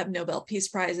would all have Nobel Peace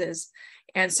Prizes.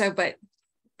 And so, but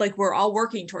like we're all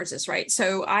working towards this, right?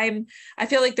 So I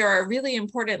feel like there are really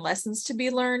important lessons to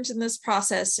be learned in this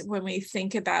process when we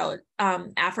think about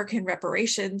African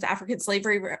reparations, African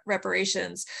slavery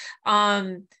reparations.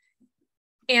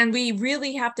 And we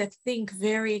really have to think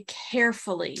very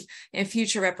carefully in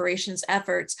future reparations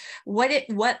efforts, what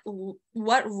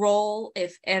role,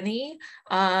 if any,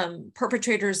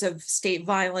 perpetrators of state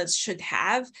violence should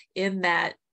have in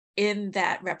that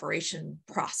reparation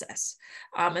process.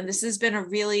 And this has been a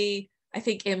really, I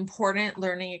think, important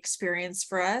learning experience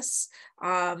for us,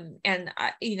 and an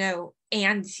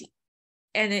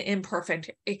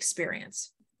imperfect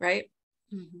experience, right?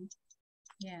 Mm-hmm.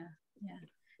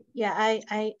 Yeah,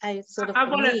 I sort of.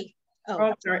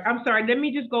 I'm sorry. Let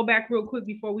me just go back real quick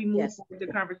before we move forward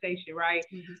the conversation, right?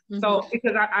 Mm-hmm. So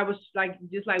because I was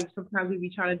just like sometimes we be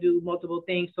trying to do multiple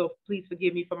things, so please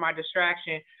forgive me for my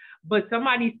distraction. But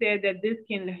somebody said that this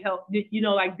can help, this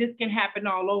can happen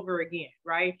all over again,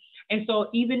 right? And so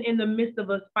even in the midst of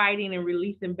us fighting and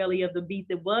releasing Belly of the Beast,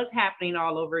 it was happening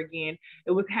all over again.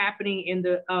 It was happening in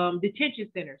the detention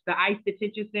centers, the ICE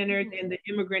detention centers and the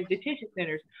immigrant detention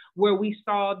centers, where we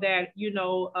saw that,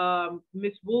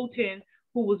 Miss Woolton,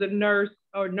 who was a nurse,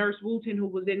 or Nurse Woolton, who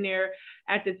was in there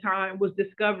at the time, was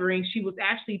discovering she was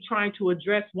actually trying to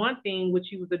address one thing, which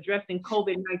she was addressing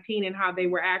COVID-19 and how they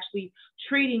were actually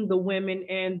treating the women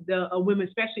and the women,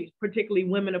 especially particularly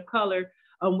women of color,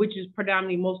 which is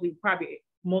predominantly mostly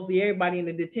everybody in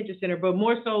the detention center, but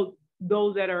more so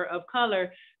those that are of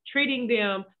color, treating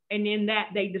them. And in that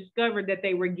they discovered that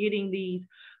they were getting these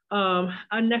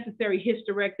unnecessary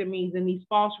hysterectomies and these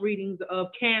false readings of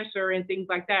cancer and things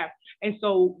like that. And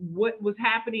so what was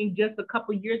happening just a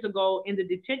couple of years ago in the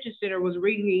detention center was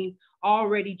reading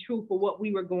already true for what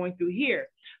we were going through here.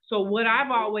 So what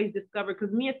I've always discovered,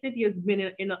 because me and Cynthia has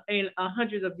been in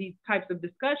hundreds of these types of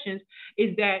discussions,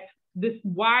 is that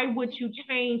why would you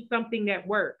change something that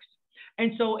works?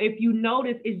 And so if you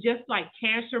notice, it's just like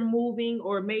cancer moving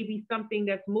or maybe something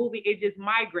that's moving, it just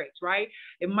migrates, right?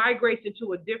 It migrates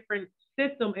into a different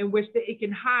system in which it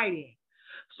can hide in.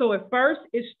 So at first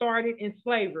it started in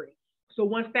slavery. So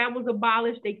once that was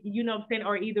abolished, they, you know what I'm saying,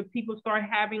 or either people start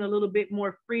having a little bit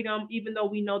more freedom, even though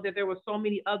we know that there were so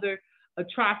many other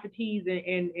atrocities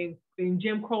and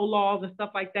Jim Crow laws and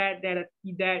stuff like that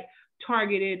that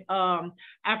targeted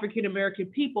African-American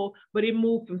people, but it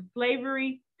moved from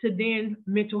slavery to then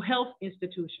mental health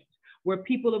institutions where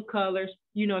people of color,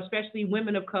 you know, especially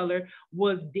women of color,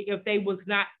 if they was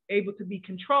not able to be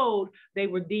controlled, they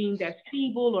were deemed as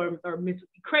feeble or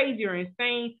crazy or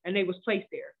insane, and they was placed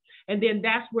there. And then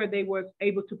that's where they was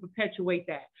able to perpetuate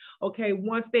that. Okay,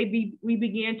 once we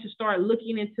began to start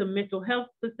looking into mental health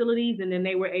facilities, and then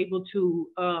they were able to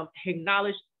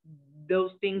acknowledge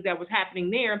those things that was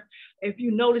happening there. If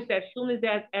you notice that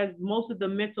as most of the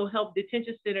mental health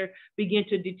detention center began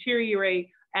to deteriorate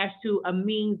as to a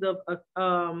means of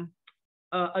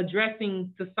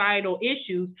addressing societal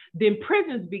issues, then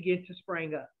prisons begin to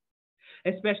spring up,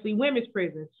 especially women's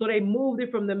prisons. So they moved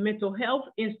it from the mental health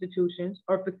institutions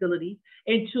or facilities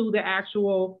into the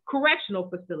actual correctional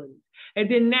facilities. And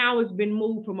then now it's been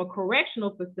moved from a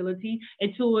correctional facility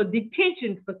into a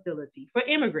detention facility for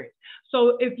immigrants.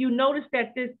 So if you notice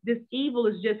that this evil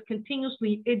is just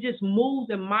continuously, it just moves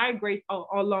and migrates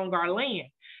along our land.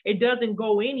 It doesn't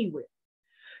go anywhere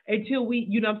until we,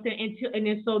 you know what I'm saying, and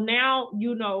then so now,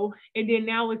 you know, and then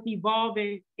now it's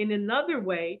evolving in another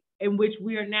way in which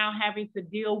we are now having to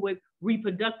deal with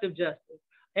reproductive justice.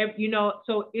 You know,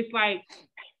 so it's like,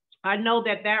 I know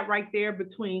that right there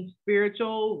between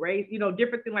spiritual, race, you know,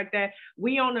 different things like that,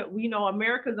 we know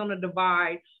America's on a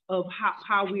divide of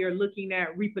how we are looking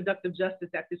at reproductive justice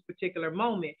at this particular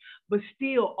moment. But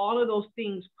still, all of those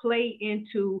things play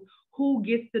into who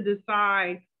gets to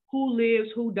decide who lives,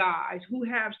 who dies, who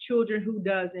has children, who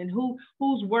doesn't,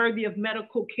 who's worthy of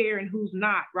medical care and who's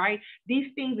not, right?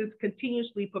 These things is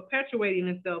continuously perpetuating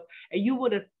itself. And you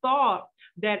would have thought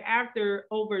that after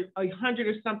over 100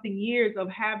 or something years of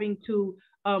having to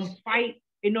fight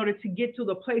in order to get to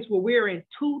the place where we're in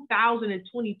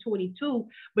 2022,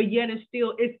 but yet and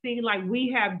still, it seems like we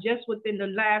have just within the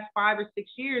last 5 or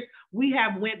 6 years, we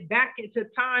have went back into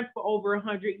time for over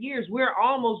 100 years. We're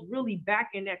almost really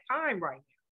back in that time right now.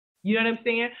 You know what I'm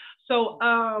saying? So,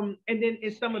 and then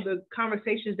in some of the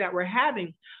conversations that we're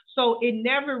having, so it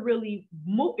never really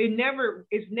moved.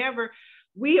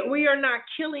 We are not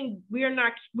killing, we are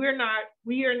not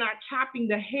chopping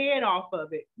the head off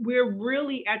of it. We're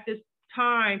really at this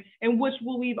time, and which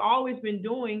what we've always been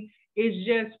doing is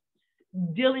just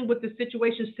dealing with the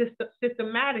situation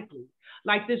systematically.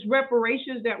 Like this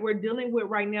reparations that we're dealing with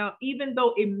right now, even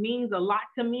though it means a lot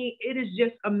to me, it is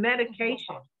just a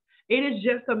medication. It is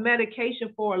just a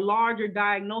medication for a larger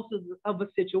diagnosis of a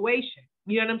situation.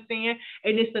 You know what I'm saying?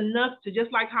 And it's enough to,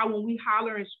 just like how when we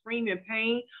holler and scream in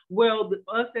pain, well,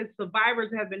 us as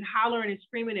survivors have been hollering and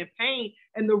screaming in pain,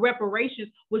 and the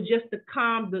reparations was just to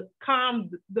calm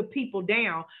the people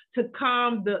down, to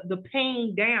calm the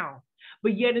pain down.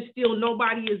 But yet and still,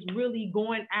 nobody is really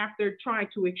going after trying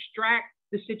to extract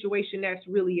the situation that's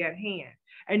really at hand.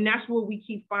 And that's what we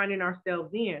keep finding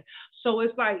ourselves in. So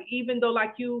it's like, even though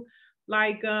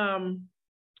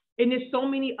and there's so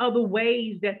many other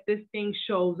ways that this thing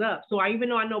shows up. So even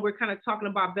though I know we're kind of talking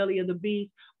about belly of the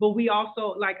beast, but we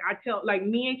also,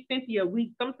 me and Cynthia,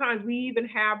 sometimes we even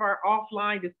have our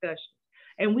offline discussions.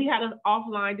 And we had an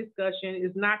offline discussion,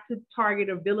 is not to target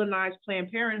or villainize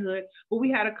Planned Parenthood, but we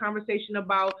had a conversation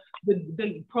about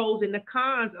the pros and the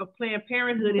cons of Planned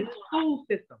Parenthood in school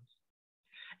systems.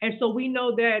 And so we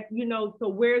know that, you know, so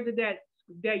where is it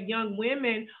that young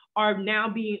women are now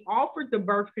being offered the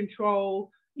birth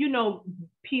control, you know,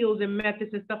 pills and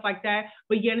methods and stuff like that,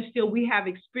 but yet and still we have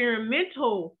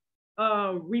experimental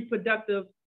reproductive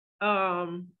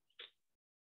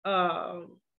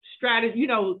strategy, you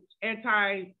know,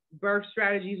 anti-birth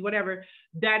strategies, whatever,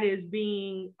 that is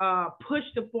being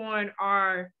pushed upon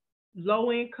our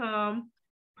low-income,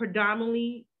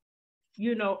 predominantly,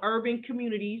 you know, urban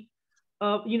communities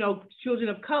of, you know, children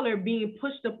of color, being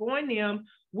pushed upon them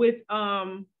with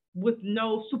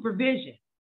no supervision.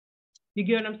 You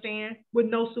get what I'm saying? With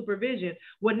no supervision,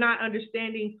 with not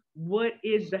understanding what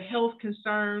is the health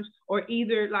concerns, or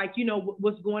either, like, you know,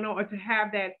 what's going on, or to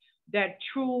have that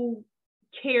true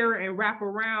care and wrap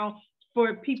around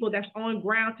for people that's on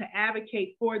ground to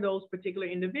advocate for those particular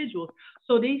individuals.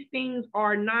 So these things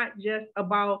are not just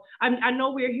about, I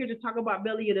know we're here to talk about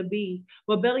belly of the beast,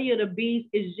 but belly of the beast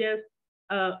is just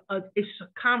it's a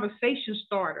conversation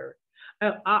starter,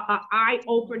 an eye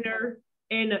opener,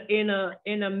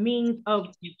 in a means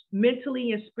of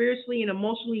mentally and spiritually and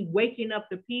emotionally waking up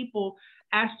the people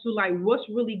as to like what's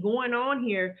really going on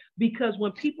here. Because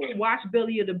when people watch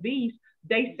Belly of the Beast,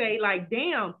 they say like,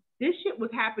 damn, this shit was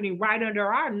happening right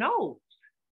under our nose.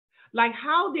 Like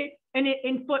how did, and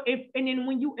then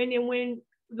when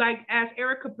like as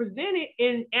Erica presented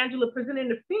and Angela presented in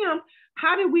the film,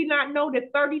 how did we not know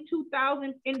that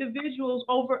 32,000 individuals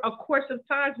over a course of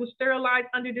time were sterilized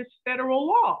under this federal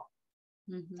law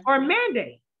or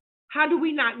mandate? How do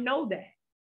we not know that?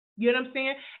 You know what I'm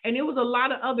saying? And there was a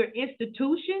lot of other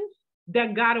institutions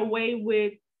that got away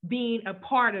with being a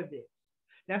part of it.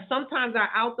 Now, sometimes I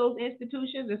out those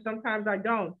institutions and sometimes I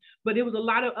don't, but there was a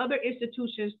lot of other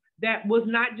institutions that was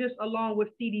not just along with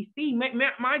CDC.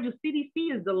 Mind you,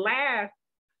 CDC is the last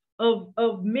of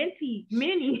many,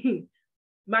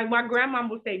 my grandma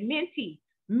would say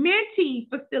minty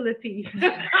facilities.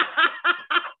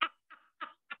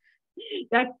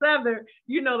 That's Southern,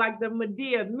 you know, like the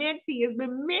Medea, minty has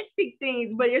been minty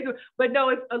things, but no,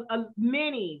 it's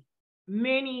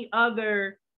many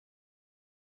other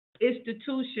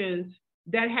institutions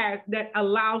that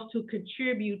allows to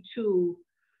contribute to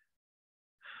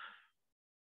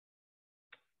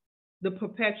the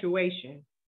perpetuation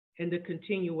and the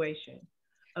continuation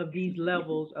of these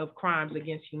levels of crimes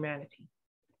against humanity.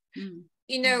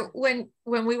 You know, when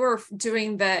we were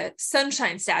doing the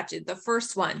Sunshine Statute, the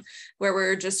first one, where we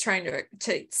were just trying to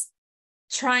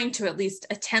at least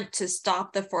attempt to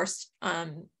stop the forced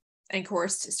and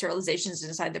coerced sterilizations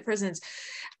inside the prisons,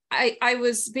 I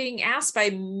was being asked by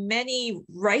many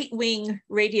right-wing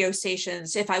radio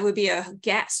stations if I would be a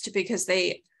guest, because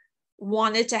they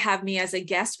wanted to have me as a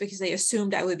guest because they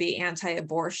assumed I would be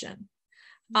anti-abortion.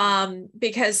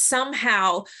 Because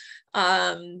somehow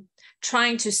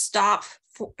trying to stop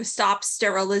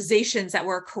sterilizations that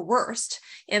were coerced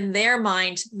in their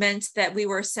mind meant that we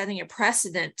were setting a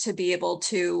precedent to be able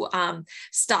to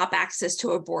stop access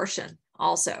to abortion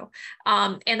also.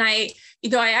 And I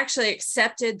actually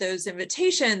accepted those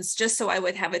invitations just so I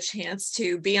would have a chance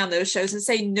to be on those shows and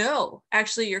say, no,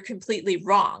 actually, you're completely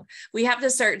wrong. We have to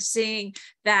start seeing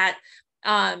that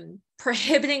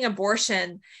prohibiting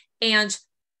abortion and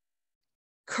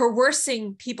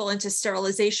coercing people into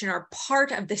sterilization are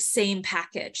part of the same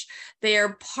package. They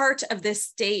are part of the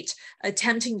state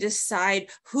attempting to decide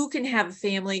who can have a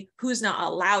family, who's not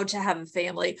allowed to have a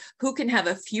family, who can have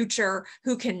a future,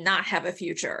 who cannot have a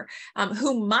future,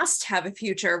 who must have a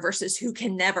future versus who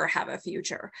can never have a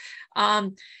future.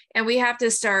 And we have to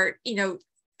start,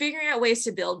 figuring out ways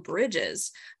to build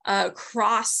bridges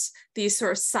across these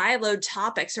sort of siloed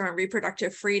topics around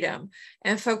reproductive freedom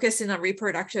and focusing on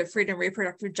reproductive freedom,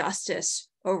 reproductive justice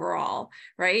overall,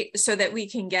 right? So that we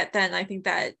can get then, I think,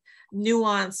 that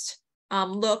nuanced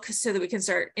look so that we can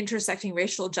start intersecting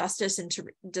racial justice into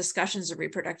discussions of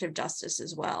reproductive justice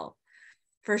as well,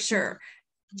 for sure.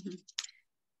 Mm-hmm.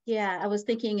 Yeah, I was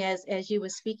thinking as you were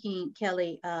speaking,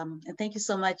 Kelli, and thank you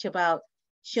so much about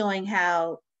showing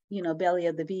how Belly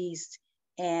of the Beast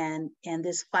and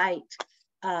this fight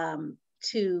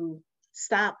to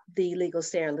stop the legal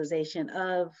sterilization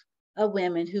of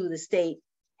women who the state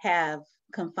have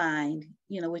confined,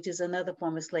 which is another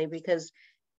form of slavery, because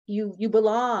you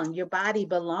belong, your body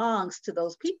belongs to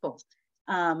those people.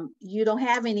 You don't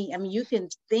have any, you can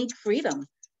think freedom,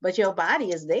 but your body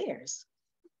is theirs.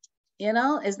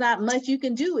 It's not much you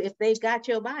can do if they've got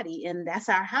your body, and that's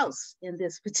our house in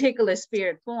this particular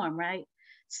spirit form, right?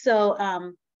 So,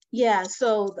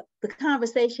 so the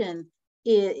conversation,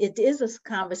 it is a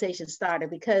conversation starter,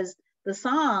 because the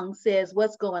song says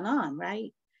what's going on,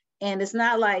 right? And it's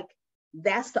not like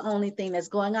that's the only thing that's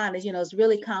going on. It's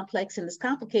really complex and it's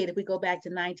complicated. If we go back to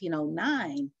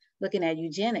 1909, looking at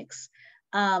eugenics,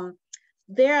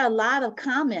 there are a lot of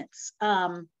comments,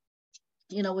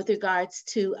 with regards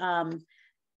to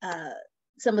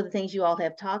some of the things you all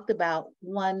have talked about.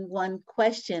 One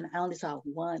question, I only saw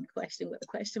one question with a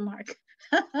question mark.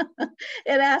 It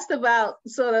asked about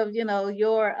sort of,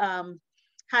 your,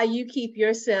 how you keep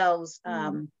yourselves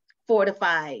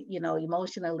fortified,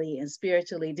 emotionally and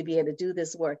spiritually to be able to do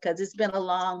this work, because it's been a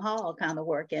long haul kind of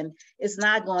work, and it's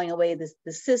not going away.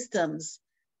 The systems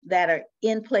that are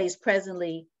in place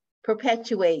presently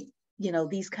perpetuate,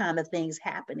 these kind of things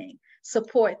happening,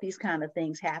 support these kind of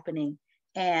things happening.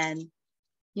 And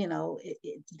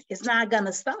it's not going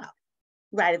to stop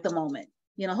right at the moment.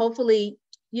 Hopefully,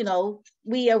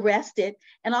 we arrest it.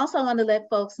 And also I want to let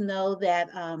folks know that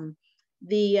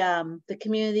the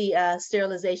Community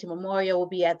Sterilization Memorial will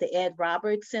be at the Ed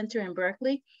Roberts Center in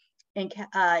Berkeley in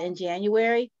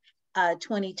January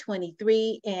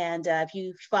 2023. And if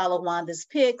you follow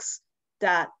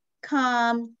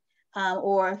Wanda'sPicks.com,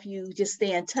 or if you just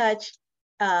stay in touch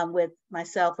with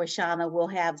myself or Shauna, we'll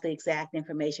have the exact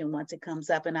information once it comes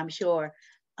up. And I'm sure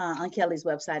on Kelli's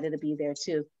website, it'll be there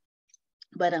too.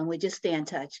 But we just stay in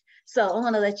touch. So I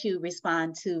want to let you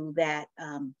respond to that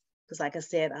because, like I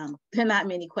said, there are not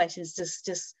many questions,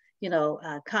 just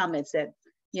comments that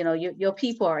your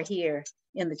people are here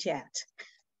in the chat.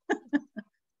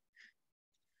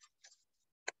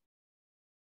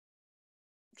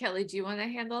 Kelli, do you want to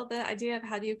handle the idea of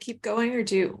how do you keep going, or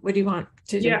what do you want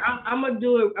to do? Yeah, I'm gonna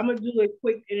do it. I'm gonna do it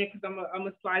quick in it because I'm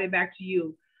gonna slide it back to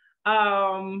you.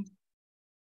 I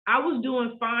was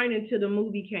doing fine until the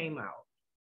movie came out.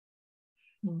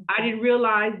 I didn't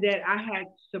realize that I had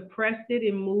suppressed it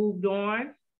and moved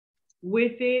on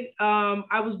with it.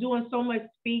 I was doing so much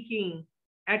speaking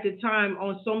at the time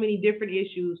on so many different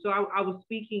issues. So I was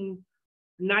speaking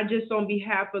not just on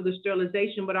behalf of the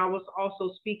sterilization, but I was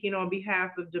also speaking on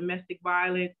behalf of domestic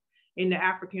violence in the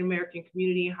African-American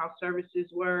community and how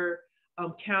services were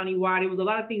countywide. It was a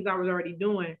lot of things I was already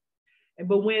doing.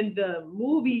 But when the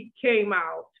movie came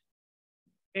out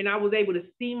and I was able to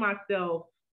see myself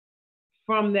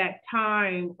from that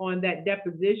time on that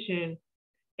deposition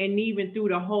and even through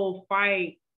the whole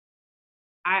fight,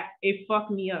 it fucked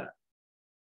me up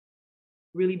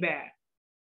really bad.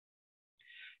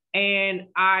 And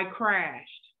I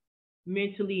crashed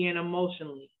mentally and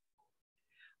emotionally.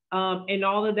 And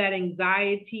all of that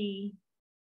anxiety,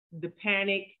 the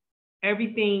panic,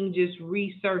 everything just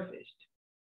resurfaced.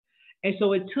 And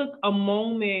so it took a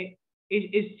moment,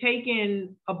 it's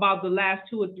taken about the last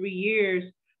 2 or 3 years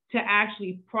to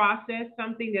actually process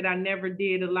something that I never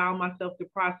did allow myself to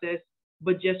process,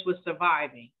 but just was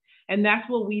surviving. And that's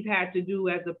what we've had to do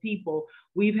as a people.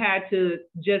 We've had to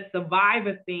just survive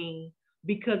a thing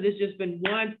because it's just been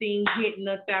one thing hitting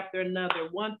us after another.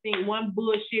 One thing, one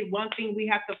bullshit, one thing we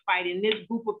have to fight. And this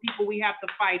group of people we have to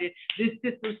fight it. This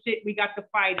system shit we got to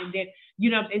fight. And then,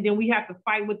 and then we have to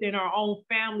fight within our own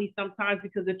family sometimes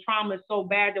because the trauma is so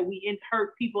bad that we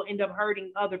hurt people, end up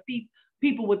hurting other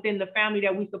people within the family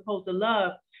that we're supposed to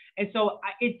love. And so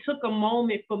it took a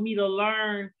moment for me to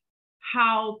learn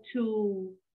how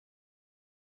to,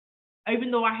 even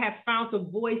though I had found a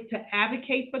voice to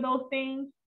advocate for those things,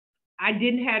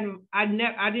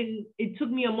 it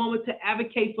took me a moment to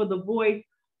advocate for the voice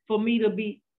for me to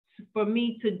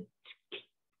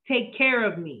take care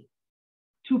of me,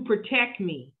 to protect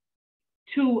me,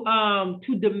 to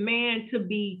demand to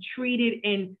be treated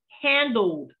and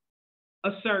handled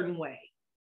a certain way.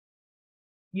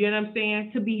 You know what I'm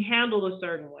saying? To be handled a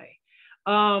certain way.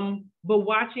 But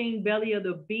watching Belly of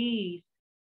the Beast,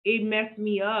 it messed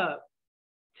me up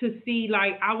to see,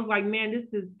 like, I was like, man,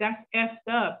 that's effed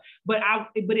up. But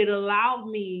it allowed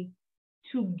me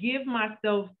to give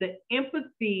myself the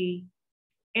empathy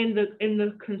and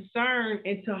the concern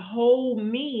and to hold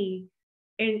me.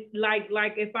 And like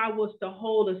if I was to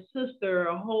hold a sister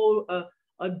or hold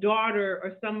a daughter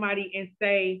or somebody and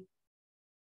say,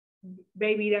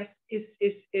 baby,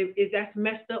 that's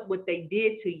messed up what they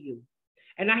did to you.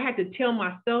 And I had to tell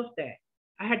myself that.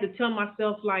 I had to tell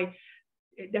myself, like,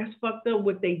 that's fucked up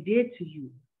what they did to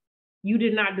you. You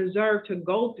did not deserve to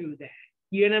go through that.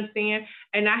 You know what I'm saying?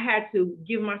 And I had to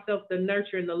give myself the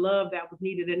nurture and the love that was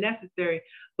needed and necessary.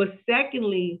 But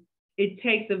secondly, it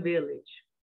takes a village.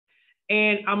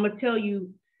 And I'm gonna tell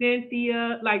you,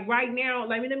 Cynthia, like right now,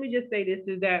 like let me just say this,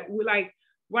 is that we're like,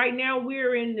 right now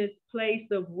we're in this place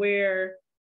of where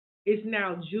it's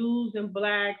now Jews and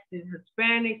Blacks and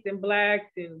Hispanics and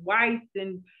Blacks and whites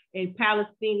and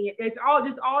Palestinians. It's all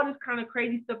this kind of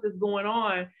crazy stuff that's going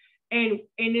on. And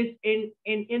it's in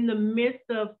the midst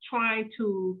of trying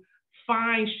to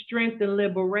find strength and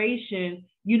liberation,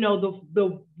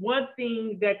 the one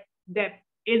thing that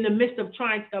in the midst of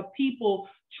people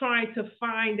trying to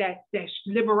find that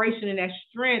liberation and that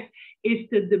strength is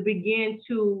to begin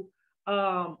to,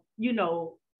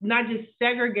 not just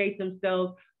segregate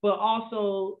themselves, but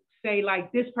also say,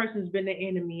 like, this person's been the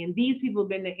enemy and these people have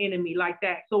been the enemy, like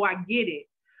that. So I get it.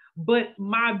 But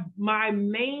my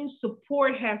main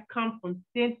support has come from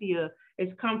Cynthia.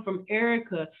 It's come from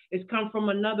Erica. It's come from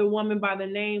another woman by the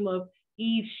name of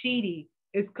Eve Sheedy.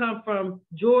 It's come from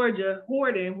Georgia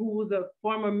Horton, who was a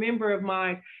former member of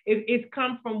mine. It's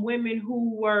come from women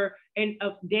who were, and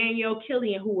Danielle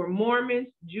Killian, who were Mormons,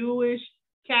 Jewish,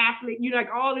 Catholic, like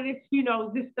all of this,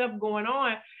 this stuff going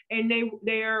on. And they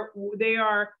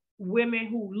are women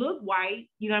who look white,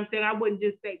 what I'm saying? I wouldn't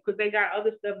just say, because they got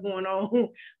other stuff going on,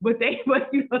 but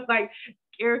like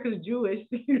Erica's Jewish,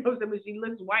 but she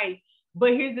looks white.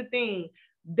 But here's the thing,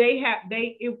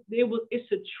 it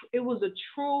was a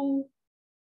true,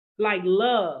 like,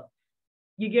 love.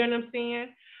 You get what I'm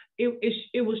saying?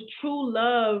 it was true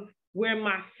love where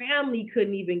my family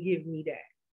couldn't even give me that.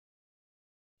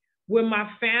 Where my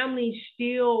family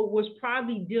still was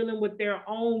probably dealing with their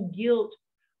own guilt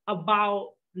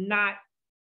about not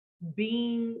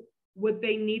being what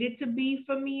they needed to be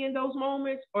for me in those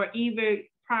moments, or even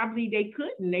probably they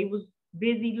couldn't. They was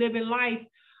busy living life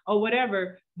or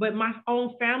whatever, but my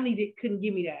own family couldn't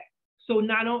give me that. So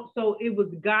it was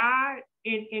God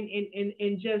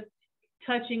and just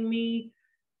touching me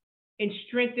and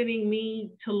strengthening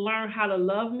me to learn how to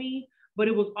love me, but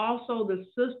it was also the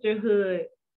sisterhood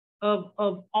of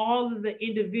all of the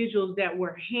individuals that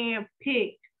were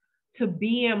handpicked to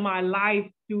be in my life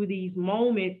through these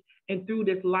moments and through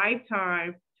this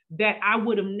lifetime that I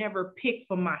would have never picked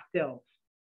for myself.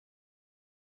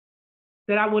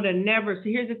 That I would have never, so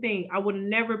here's the thing, I would have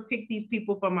never picked these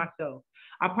people for myself.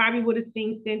 I probably would have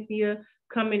seen Cynthia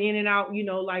coming in and out, you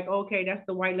know, like, okay, that's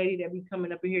the white lady that be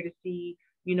coming up in here to see,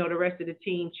 you know, the rest of the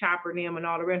team, Chopper them and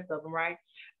all the rest of them, right?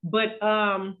 But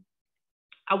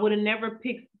I would have never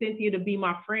picked Cynthia to be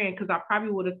my friend because I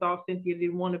probably would have thought Cynthia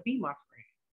didn't want to be my friend.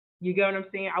 You get what I'm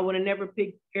saying? I would have never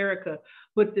picked Erica,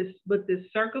 but this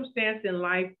circumstance in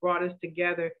life brought us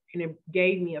together and it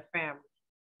gave me a family.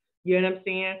 You know what I'm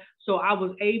saying? So I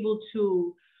was able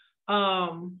to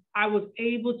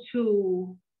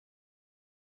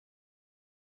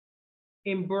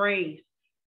embrace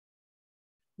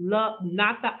love,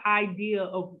 not the idea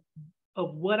of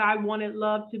what I wanted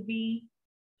love to be,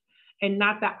 and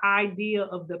not the idea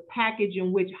of the package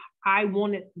in which I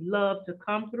wanted love to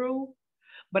come through,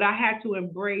 but I had to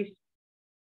embrace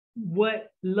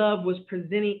what love was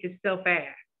presenting itself as,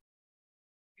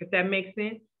 if that makes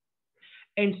sense.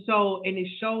 And it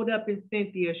showed up in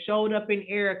Cynthia, showed up in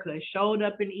Erica, it showed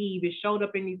up in Eve, it showed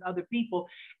up in these other people.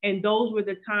 And those were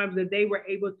the times that they were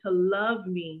able to love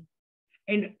me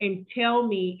and tell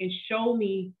me and show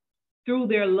me through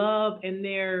their love and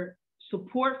their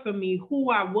support for me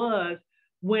who I was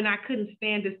when I couldn't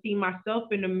stand to see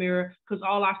myself in the mirror because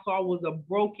all I saw was a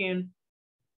broken,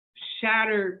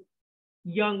 shattered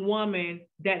young woman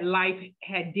that life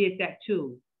had did that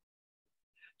too.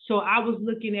 So I was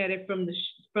looking at it from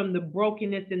the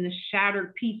brokenness and the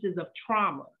shattered pieces of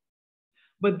trauma,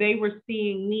 but they were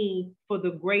seeing me for the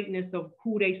greatness of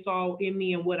who they saw in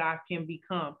me and what I can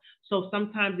become. So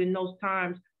sometimes in those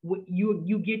times,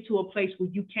 you get to a place where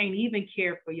you can't even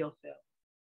care for yourself,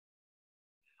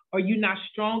 or you're not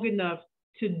strong enough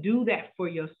to do that for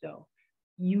yourself.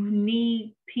 You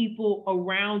need people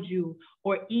around you,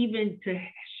 or even to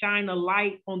shine a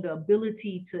light on the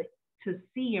ability to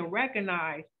see and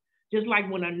recognize, just like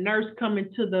when a nurse comes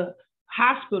into the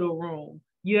hospital room,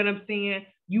 you know what I'm saying?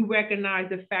 You recognize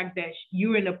the fact that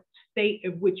you're in a state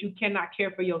of which you cannot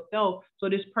care for yourself. So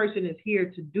this person is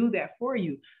here to do that for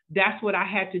you. That's what I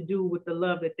had to do with the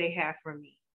love that they had for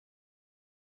me.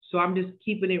 So I'm just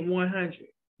keeping it 100.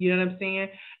 You know what I'm saying?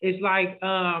 It's like,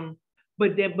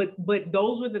 but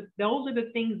those are the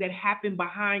things that happen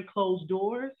behind closed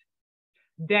doors,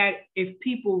 that if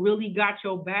people really got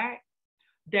your back,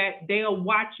 that they'll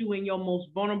watch you in your most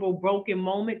vulnerable, broken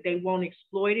moment. They won't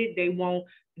exploit it. They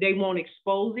won't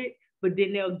expose it, but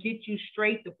then they'll get you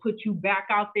straight to put you back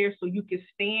out there so you can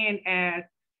stand as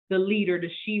the leader, the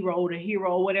shero, the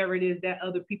hero, whatever it is that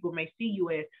other people may see you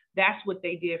as. That's what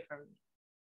they did for me.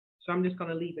 So I'm just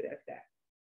going to leave it at that.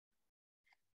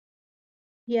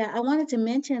 Yeah, I wanted to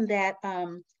mention that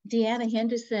Deanna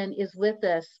Henderson is with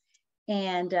us,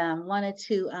 and wanted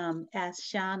to ask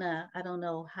Shauna, I don't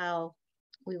know how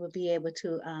we would be able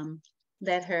to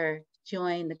let her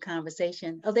join the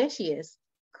conversation. Oh, there she is.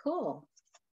 Cool.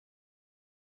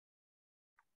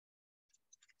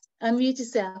 Unmute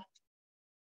yourself.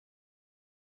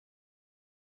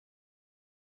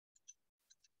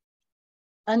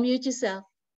 Unmute yourself.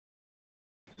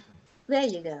 There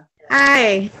you go.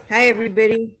 Hi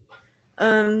everybody.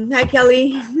 Hi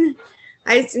Kelly.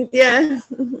 Hi Cynthia.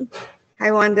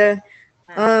 Hi Wanda.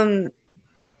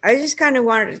 I just kind of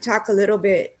wanted to talk a little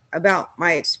bit about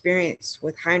my experience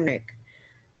with Heinrich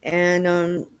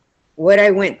and what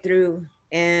I went through.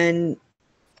 And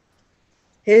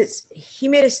he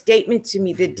made a statement to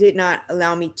me that did not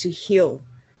allow me to heal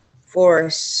for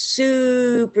a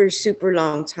super, super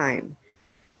long time.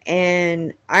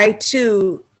 And I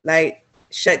too, like,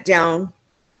 shut down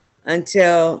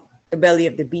until the belly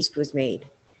of the beast was made.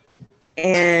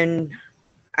 And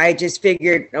I just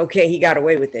figured, okay, he got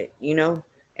away with it, you know,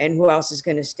 and who else is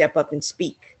going to step up and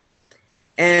speak?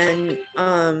 And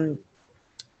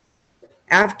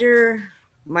after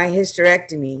my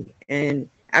hysterectomy, and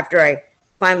after I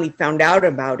finally found out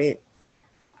about it,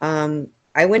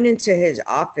 I went into his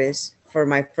office for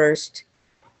my first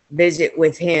visit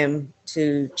with him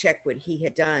to check what he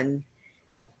had done.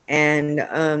 And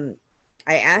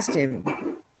I asked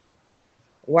him,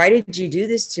 why did you do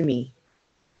this to me?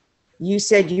 You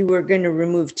said you were going to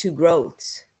remove 2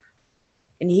 growths.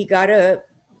 And he got up,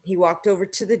 he walked over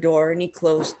to the door and he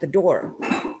closed the door.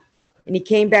 And he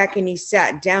came back and he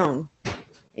sat down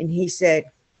and he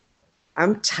said,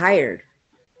 I'm tired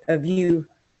of you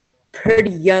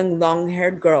pretty young,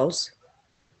 long-haired girls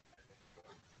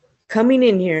coming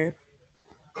in here.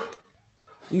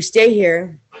 You stay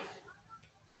here.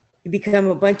 You become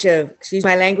a bunch of, excuse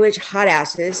my language, hot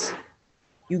asses.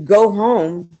 You go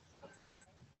home.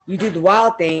 You do the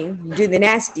wild thing. You do the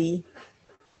nasty.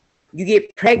 You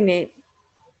get pregnant.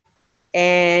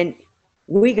 And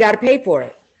we got to pay for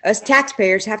it. Us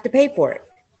taxpayers have to pay for it.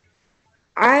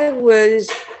 I was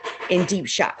in deep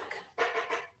shock.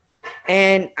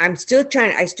 And I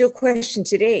still question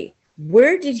today,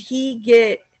 where did he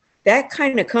get that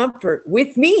kind of comfort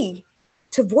with me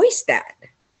to voice that?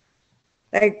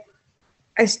 Like,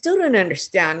 I still don't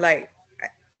understand. Like,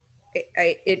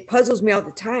 it puzzles me all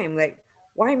the time. Like,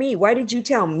 why me? Why did you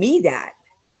tell me that?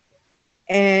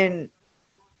 And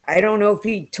I don't know if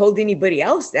he told anybody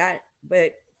else that,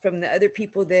 but from the other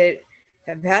people that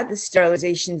have had the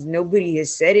sterilizations, nobody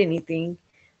has said anything.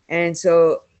 And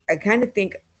so I kind of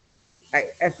think,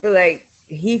 I feel like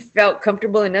he felt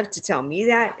comfortable enough to tell me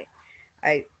that.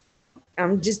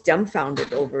 I'm just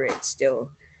dumbfounded over it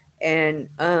still. And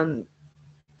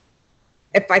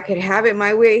if I could have it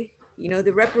my way, you know,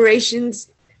 the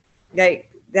reparations,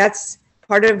 like, that's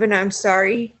part of it. I'm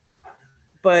sorry,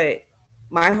 but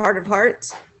my heart of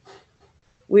hearts,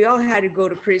 we all had to go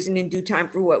to prison and do time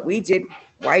for what we did.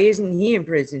 Why isn't he in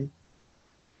prison?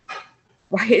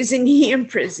 Why isn't he in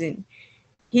prison?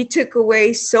 He took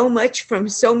away so much from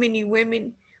so many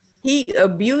women. He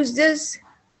abused us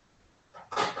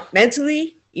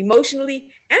mentally,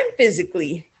 emotionally, and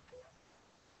physically.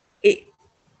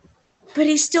 But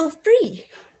he's still free.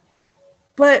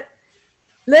 But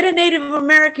let a Native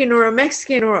American or a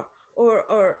Mexican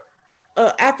or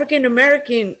African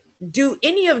American do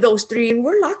any of those 3 and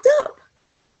we're locked up.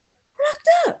 We're locked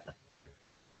up.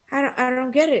 I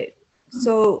don't get it.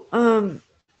 So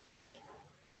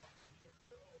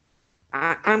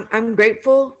I'm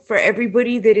grateful for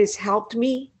everybody that has helped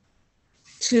me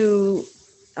to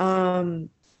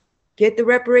get the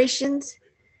reparations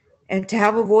and to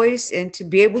have a voice and to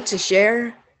be able to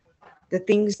share the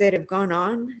things that have gone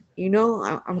on. You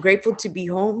know, I'm grateful to be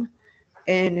home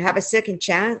and have a second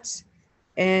chance.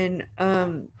 And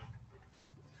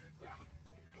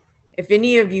if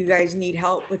any of you guys need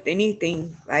help with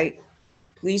anything, like,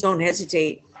 please don't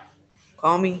hesitate.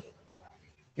 Call me,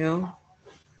 you know,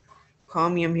 call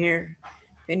me, I'm here.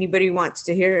 If anybody wants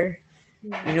to hear,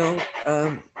 you know,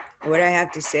 what I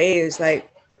have to say is, like,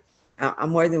 I'm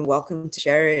more than welcome to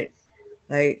share it.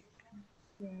 Like,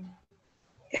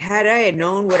 had I had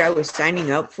known what I was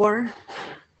signing up for,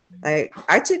 like,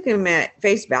 I took him at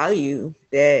face value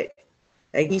that,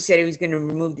 like, he said he was going to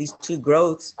remove these 2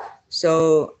 growths.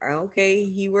 So, okay,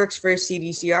 he works for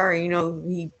CDCR, you know,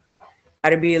 he got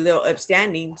to be a little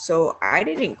upstanding. So I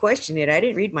didn't question it. I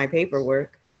didn't read my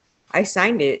paperwork. I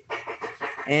signed it.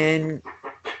 And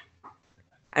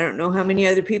I don't know how many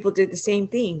other people did the same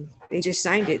thing. They just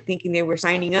signed it thinking they were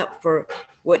signing up for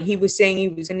what he was saying he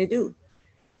was going to do.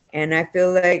 And I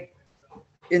feel like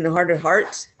in the heart of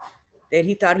hearts that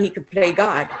he thought he could play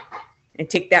God and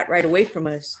take that right away from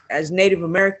us. As Native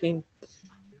American,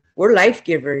 we're life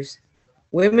givers.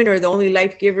 Women are the only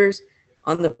life givers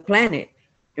on the planet,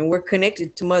 and we're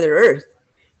connected to Mother Earth.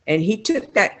 And he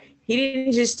took that, he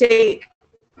didn't just take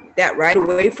that right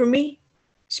away from me.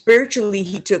 Spiritually,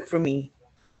 he took from me,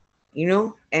 you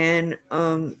know, and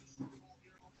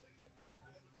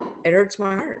it hurts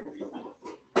my heart.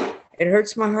 It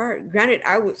hurts my heart. Granted,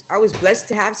 I was blessed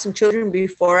to have some children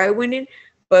before I went in,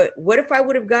 but what if I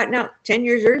would have gotten out 10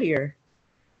 years earlier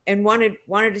and wanted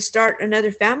to start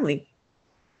another family?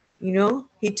 You know,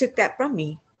 he took that from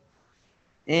me,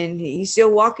 and he's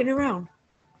still walking around,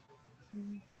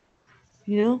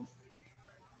 you know?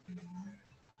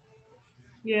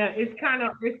 Yeah, it's kind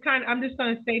of, I'm just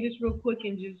going to say this real quick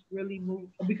and just really move,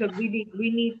 because we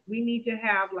need to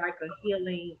have like a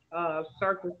healing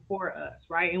circle for us,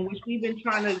 right? In which we've been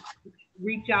trying to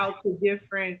reach out to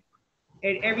different,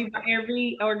 and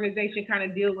every organization kind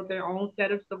of deal with their own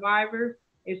set of survivors.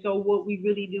 And so what we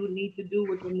really do need to do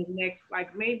within the next,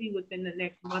 like maybe within the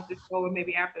next month or so, or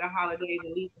maybe after the holidays,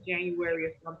 at least January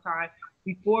or sometime,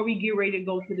 before we get ready to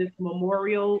go to this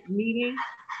memorial meeting,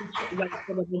 like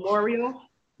for the memorial,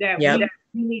 that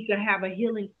we need to have a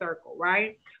healing circle,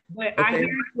 right? But okay. I hear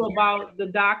you about the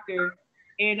doctor,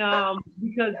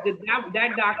 because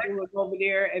that doctor was over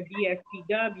there at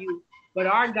VSPW, but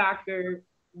our doctor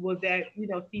was at, you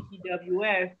know,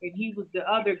 CPWS, and he was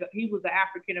the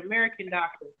African American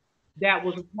doctor that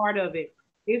was a part of it.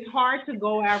 It's hard to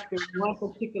go after one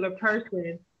particular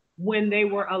person when they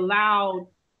were allowed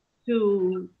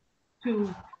to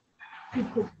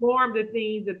perform the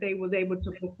things that they was able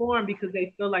to perform because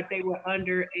they feel like they were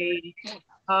under a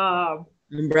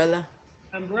umbrella,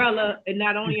 and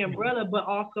not only umbrella but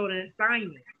also an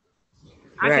assignment.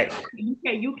 Right.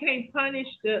 You can't punish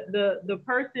the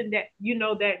person that, you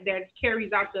know, that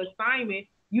carries out the assignment.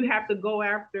 You have to go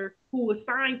after who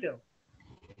assigned them.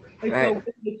 And right.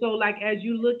 So like as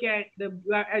you look at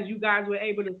as you guys were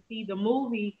able to see the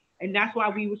movie, and that's why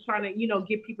we was trying to, you know,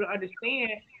 get people to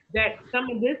understand that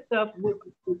some of this stuff was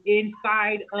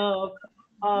inside of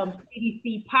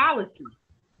CDC policy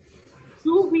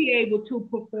to be able to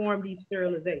perform these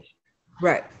sterilizations.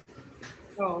 Right.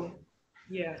 So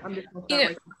yeah, I'm just gonna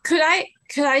start.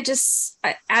 Could I just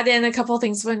add in a couple of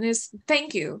things? One is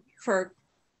thank you for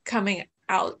coming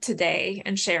out today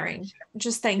and sharing.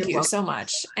 Just thank you so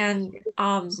much. And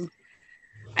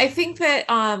I think that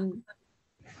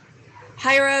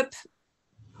higher up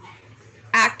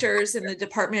actors in the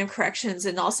Department of Corrections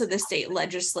and also the state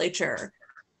legislature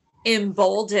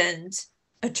emboldened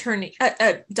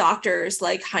doctors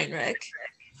like Heinrich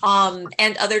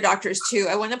and other doctors too.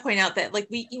 I want to point out that, like,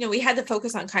 we had to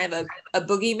focus on kind of a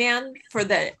boogeyman for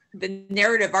the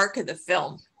narrative arc of the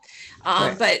film.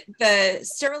 Right. But the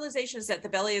sterilizations that the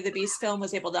Belly of the Beast film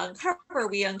was able to uncover,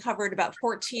 we uncovered about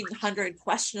 1,400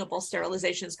 questionable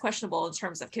sterilizations, questionable in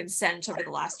terms of consent over the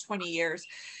last 20 years.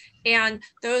 And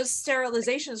those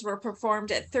sterilizations were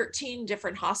performed at 13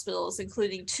 different hospitals,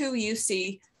 including 2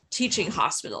 UC teaching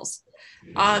hospitals.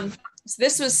 So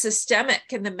this was systemic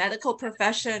in the medical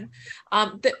profession.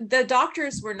 The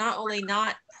doctors were not only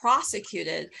not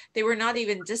prosecuted, they were not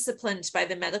even disciplined by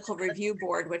the Medical Review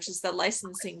Board, which is the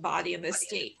licensing body in the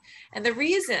state. And the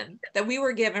reason that we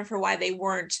were given for why they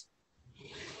weren't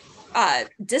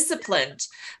disciplined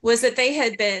was that they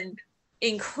had been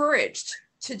encouraged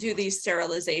to do these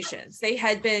sterilizations. They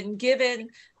had been given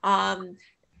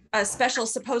a special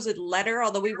supposed letter,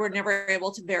 although we were never able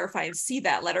to verify and see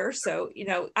that letter. So, you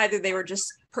know, either they were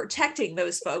just protecting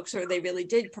those folks or they really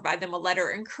did provide them a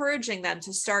letter encouraging them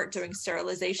to start doing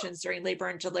sterilizations during labor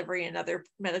and delivery and other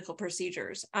medical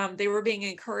procedures. They were being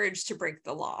encouraged to break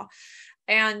the law.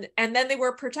 And then they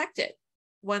were protected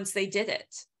once they did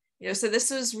it. You know, so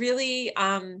this was really, you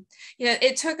know,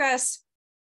 it took us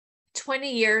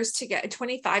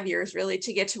 25 years really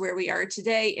to get to where we are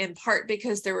today, in part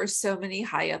because there were so many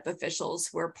high up officials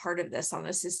who were part of this on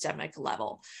a systemic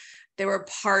level. They were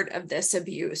part of this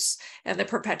abuse and the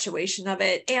perpetuation of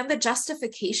it and the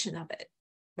justification of it,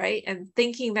 right? And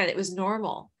thinking that it was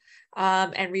normal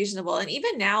and reasonable. And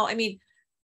even now, I mean,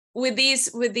 with these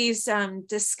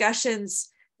discussions,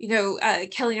 you know,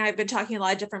 Kelli and I have been talking a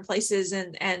lot of different places,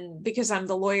 and because I'm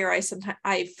the lawyer,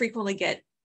 I frequently get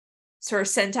sort of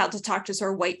sent out to talk to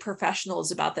sort of white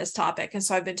professionals about this topic. And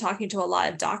so I've been talking to a lot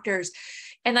of doctors,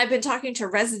 and I've been talking to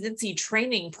residency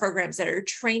training programs that are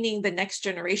training the next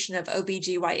generation of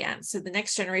OBGYNs, so the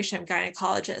next generation of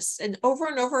gynecologists. And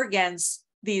over again,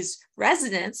 these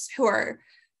residents who are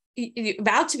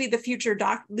about to be the future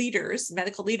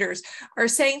medical leaders, are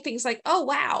saying things like, oh,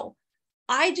 wow,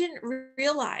 I didn't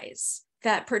realize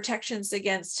that protections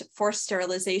against forced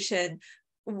sterilization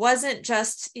wasn't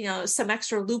just, you know, some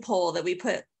extra loophole that we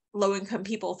put low-income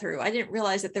people through. I didn't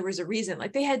realize that there was a reason.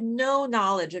 Like, they had no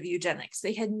knowledge of eugenics.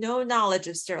 They had no knowledge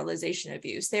of sterilization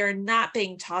abuse. They are not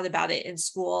being taught about it in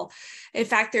school. In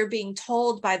fact, they're being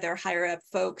told by their higher up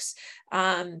folks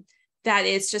that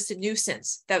it's just a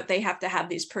nuisance, that they have to have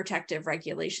these protective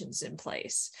regulations in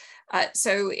place.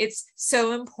 So it's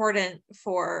so important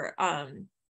for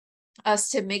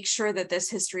us to make sure that this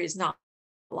history is not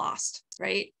lost,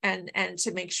 right? And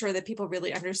to make sure that people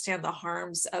really understand the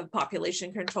harms of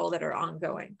population control that are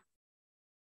ongoing.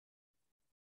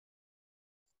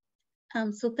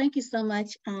 So thank you so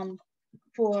much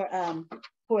for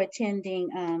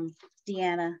attending,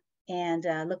 Deanna,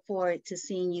 and look forward to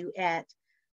seeing you at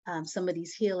some of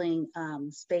these healing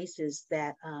spaces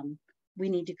that we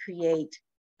need to create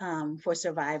for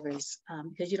survivors,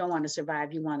 because you don't want to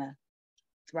survive, you want to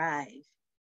thrive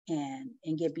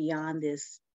and get beyond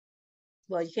this.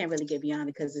 Well, you can't really get beyond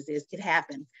it because it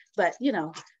happened, but you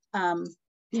know,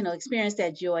 experience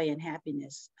that joy and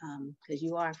happiness because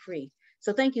you are free.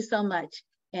 So thank you so much,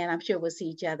 and I'm sure we'll see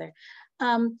each other.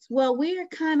 Well, we're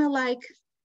kind of like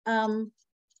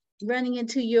running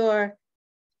into your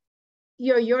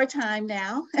time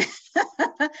now,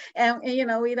 and you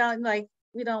know, we don't like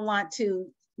want to,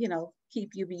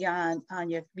 keep you beyond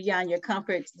your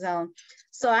comfort zone.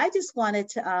 So I just wanted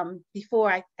to,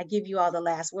 before I give you all the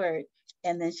last word,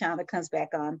 and then Shauna comes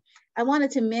back on, I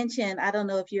wanted to mention, I don't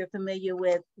know if you're familiar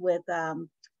with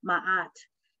Ma'at,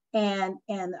 and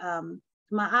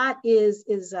Ma'at is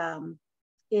a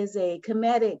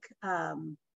Kemetic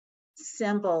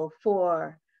symbol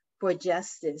for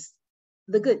justice,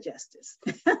 the good justice.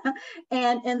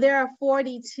 and there are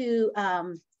 42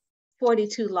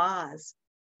 laws.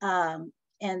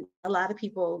 And a lot of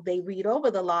people, they read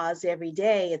over the laws every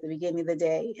day at the beginning of the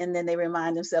day, and then they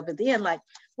remind themselves at the end, like,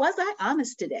 was I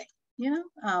honest today?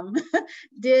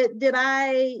 Did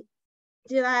I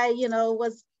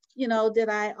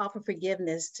offer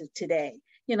forgiveness today?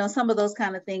 Some of those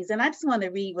kind of things. And I just want to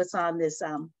read what's on this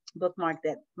bookmark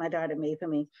that my daughter made for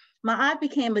me. Ma'at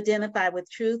became identified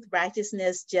with truth,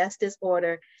 righteousness, justice,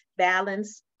 order,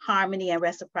 balance, harmony, and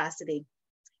reciprocity.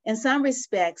 In some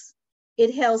respects,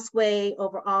 it held sway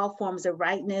over all forms of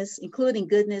rightness, including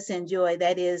goodness and joy.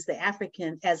 That is,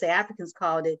 as the Africans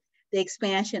called it, the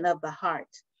expansion of the heart.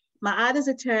 Ma'at is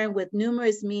a term with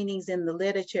numerous meanings in the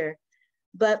literature,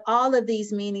 but all of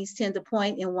these meanings tend to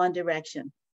point in one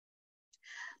direction.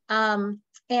 And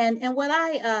one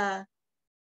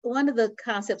of the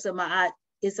concepts of Ma'at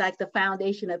is like the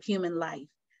foundation of human life.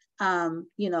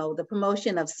 The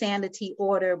promotion of sanity,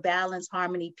 order, balance,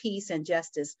 harmony, peace, and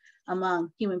justice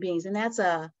among human beings. And that's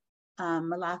a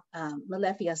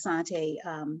Malefi Asante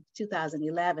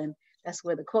 2011. That's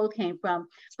where the quote came from.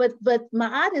 But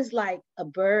Ma'at is like a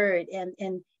bird,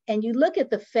 and you look at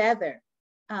the feather.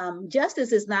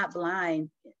 Justice is not blind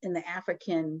in the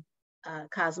African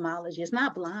cosmology. It's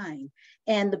not blind.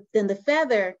 And the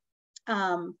feather,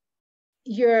 so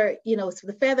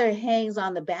the feather hangs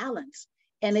on the balance.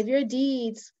 And if your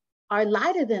deeds are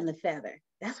lighter than the feather,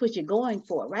 that's what you're going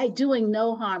for, right? Doing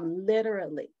no harm,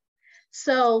 literally.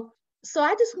 So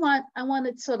I want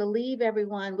to sort of leave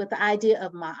everyone with the idea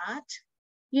of Ma'at,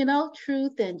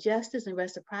 truth and justice and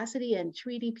reciprocity, and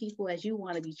treating people as you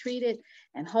want to be treated,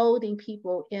 and holding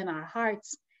people in our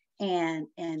hearts, and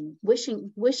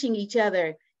wishing each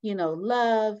other,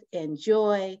 love and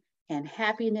joy and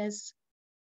happiness,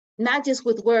 not just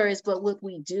with words, but what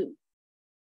we do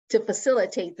to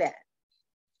facilitate that.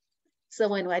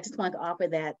 So anyway, I just wanted to offer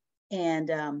that, and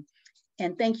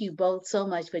thank you both so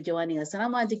much for joining us. And I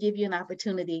wanted to give you an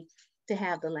opportunity to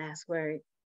have the last word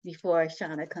before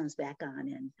Shauna comes back on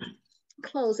and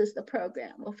closes the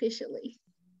program officially.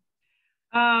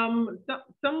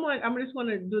 Someone, I just want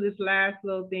to do this last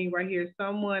little thing right here.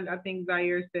 Someone, I think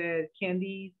Zaire said, can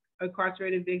these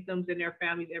incarcerated victims and their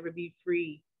families ever be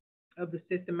free of the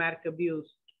systematic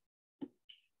abuse?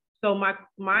 So my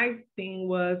thing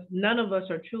was, none of us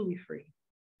are truly free.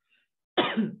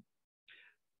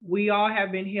 We all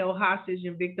have been held hostage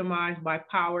and victimized by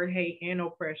power, hate, and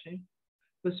oppression,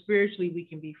 but spiritually we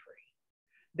can be free.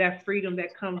 That freedom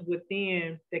that comes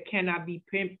within, that cannot be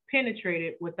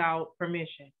penetrated without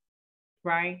permission,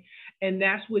 right? And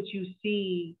that's what you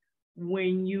see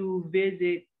when you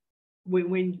visit,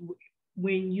 when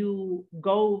you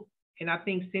go. And I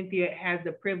think Cynthia has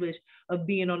the privilege of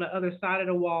being on the other side of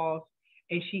the walls,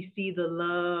 and she sees the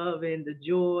love and the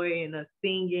joy and us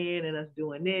singing and us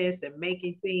doing this and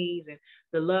making things, and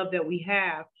the love that we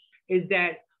have is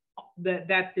that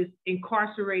this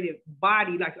incarcerated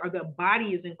body, or the body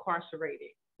is incarcerated,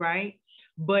 right?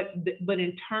 But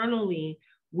internally,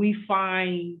 we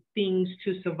find things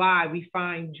to survive. We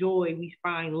find joy, we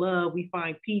find love, we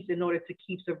find peace in order to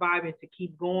keep surviving, to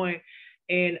keep going,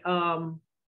 and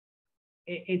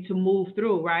to move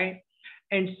through, right?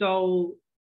 And so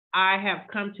I have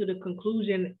come to the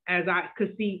conclusion, as I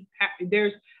could see,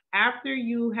 after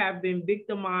you have been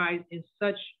victimized in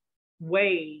such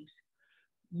ways,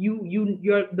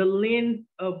 the lens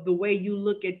of the way you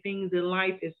look at things in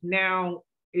life is now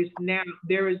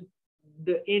there is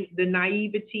the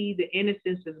naivety, the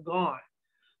innocence is gone.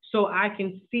 So I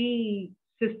can see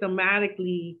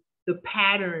systematically the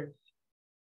patterns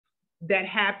that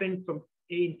happen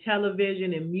in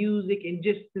television and music and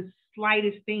just the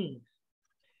slightest things.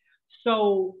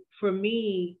 So for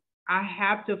me, I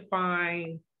have to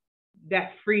find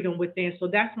that freedom within. So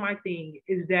that's my thing,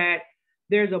 is that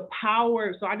there's a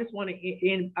power. So I just want to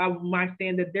end my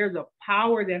saying that there's a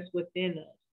power that's within us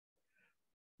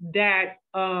that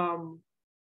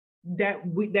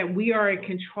we are in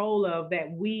control of,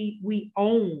 that we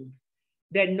own,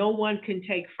 that no one can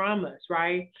take from us,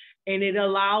 right? And it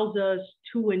allows us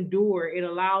to endure. It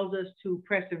allows us to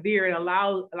persevere. It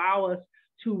allow us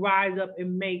to rise up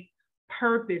and make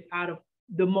purpose out of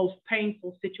the most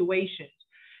painful situations.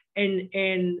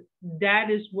 And that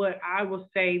is what I will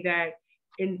say, that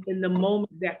in the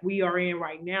moment that we are in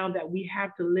right now, that we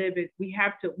have to live it.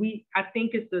 I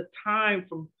think it's the time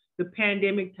from the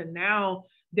pandemic to now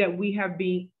that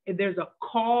there's a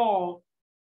call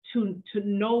to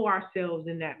know ourselves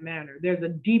in that manner. There's a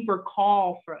deeper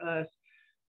call for us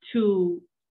to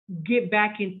get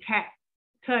back in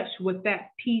touch with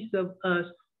that piece of us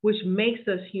which makes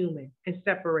us human and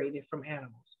separated from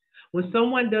animals. When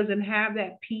someone doesn't have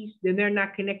that piece, then they're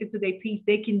not connected to their piece.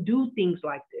 They can do things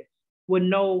like this with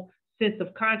no sense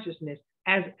of consciousness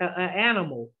as an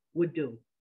animal would do.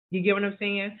 You get what I'm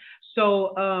saying?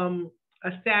 So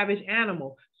a savage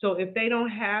animal. So if they don't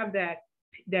have that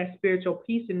spiritual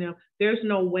piece in them, there's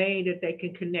no way that they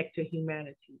can connect to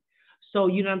humanity. So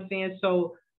you know what I'm saying?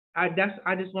 So I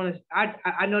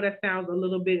know that sounds a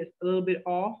little bit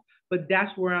off, but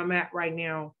that's where I'm at right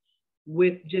now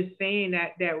with just saying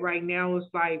that right now it's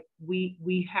like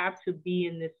we have to be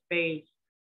in this space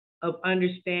of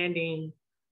understanding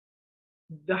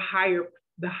the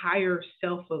higher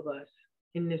self of us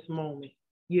in this moment.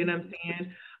 You know what I'm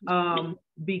saying?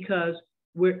 Because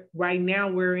we're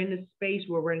in a space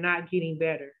where we're not getting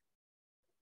better.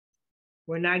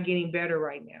 We're not getting better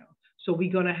right now. So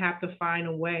we're gonna have to find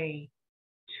a way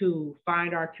to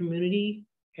find our community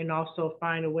and also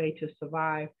find a way to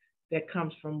survive that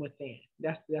comes from within.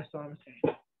 That's all I'm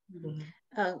saying.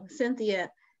 Mm-hmm.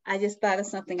 Cynthia, I just thought of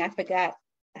something. I forgot.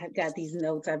 I've got these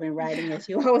notes I've been writing as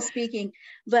you all were speaking,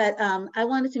 but I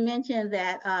wanted to mention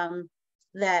that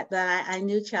that I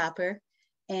knew Chopper,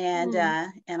 and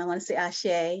I want to say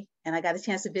Ashe, and I got a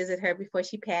chance to visit her before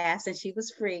she passed, and she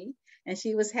was free and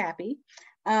she was happy,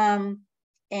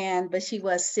 but she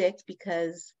was sick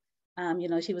because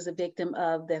she was a victim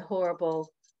of the horrible.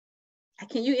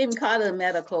 Can you even call it a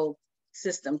medical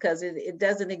system, because it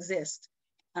doesn't exist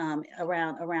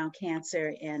around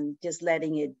cancer and just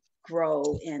letting it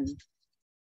grow and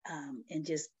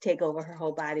just take over her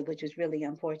whole body, which was really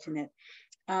unfortunate.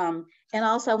 And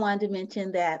also I wanted to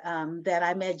mention that that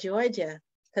I met Georgia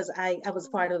because I was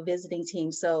part of a visiting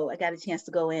team, so I got a chance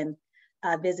to go in,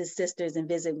 visit sisters and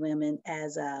visit women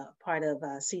as a part of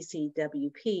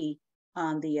CCWP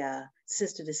on the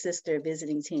sister to sister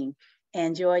visiting team.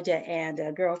 And Georgia and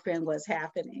a girlfriend was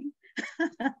happening.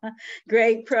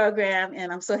 Great program,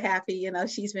 and I'm so happy.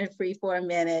 She's been free for a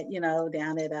minute.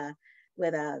 Down at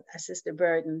with our sister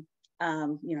Burton,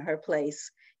 her place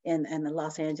in the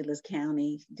Los Angeles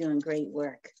County, doing great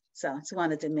work. So I just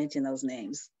wanted to mention those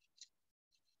names.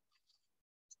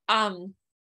 I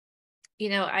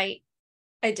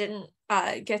didn't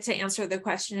get to answer the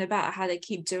question about how to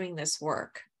keep doing this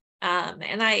work,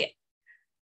 and I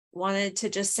wanted to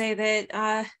just say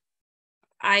that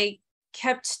I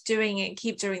kept doing and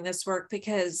keep doing this work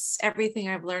because everything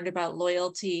I've learned about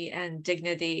loyalty and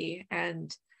dignity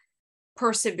and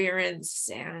perseverance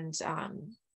and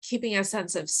keeping a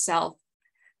sense of self,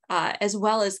 as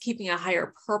well as keeping a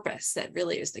higher purpose, that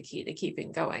really is the key to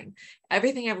keeping going.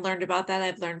 Everything I've learned about that,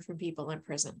 I've learned from people in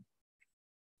prison.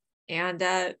 And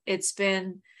it's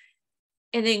been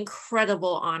an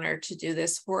incredible honor to do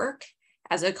this work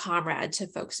as a comrade to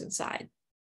folks inside.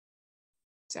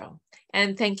 So,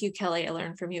 and thank you, Kelli. I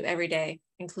learn from you every day,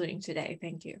 including today.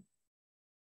 Thank you.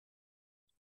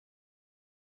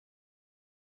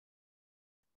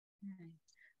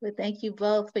 Well, thank you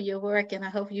both for your work, and I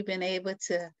hope you've been able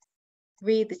to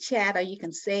read the chat, or you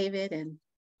can save it and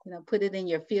put it in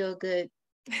your feel-good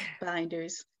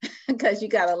binders because you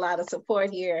got a lot of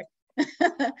support here.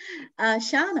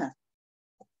 Shauna,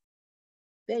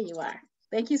 there you are.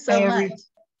 Thank you so much.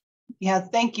 Yeah,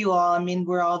 thank you all. I mean,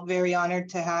 we're all very honored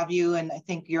to have you, and I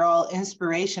think you're all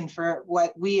inspiration for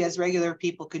what we as regular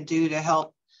people can do to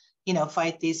help,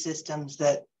 fight these systems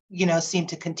that, seem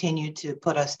to continue to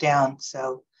put us down.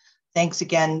 So thanks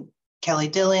again,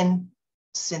 Kelli Dillon,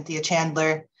 Cynthia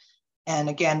Chandler, and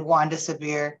again, Wanda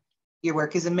Sabir. Your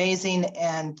work is amazing,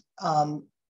 and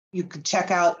you could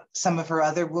check out some of her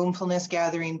other Wombfulness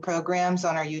Gathering programs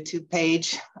on our YouTube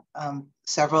page.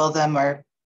 Several of them are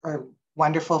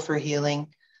wonderful for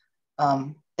healing.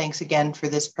 Thanks again for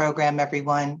this program,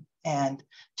 everyone. And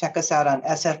check us out on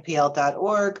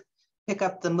sfpl.org. Pick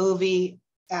up the movie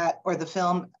or the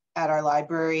film at our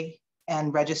library,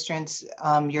 and registrants.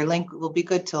 Your link will be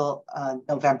good till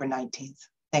November 19th.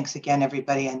 Thanks again,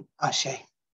 everybody, and Ashe.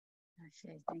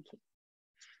 Ashe, thank you.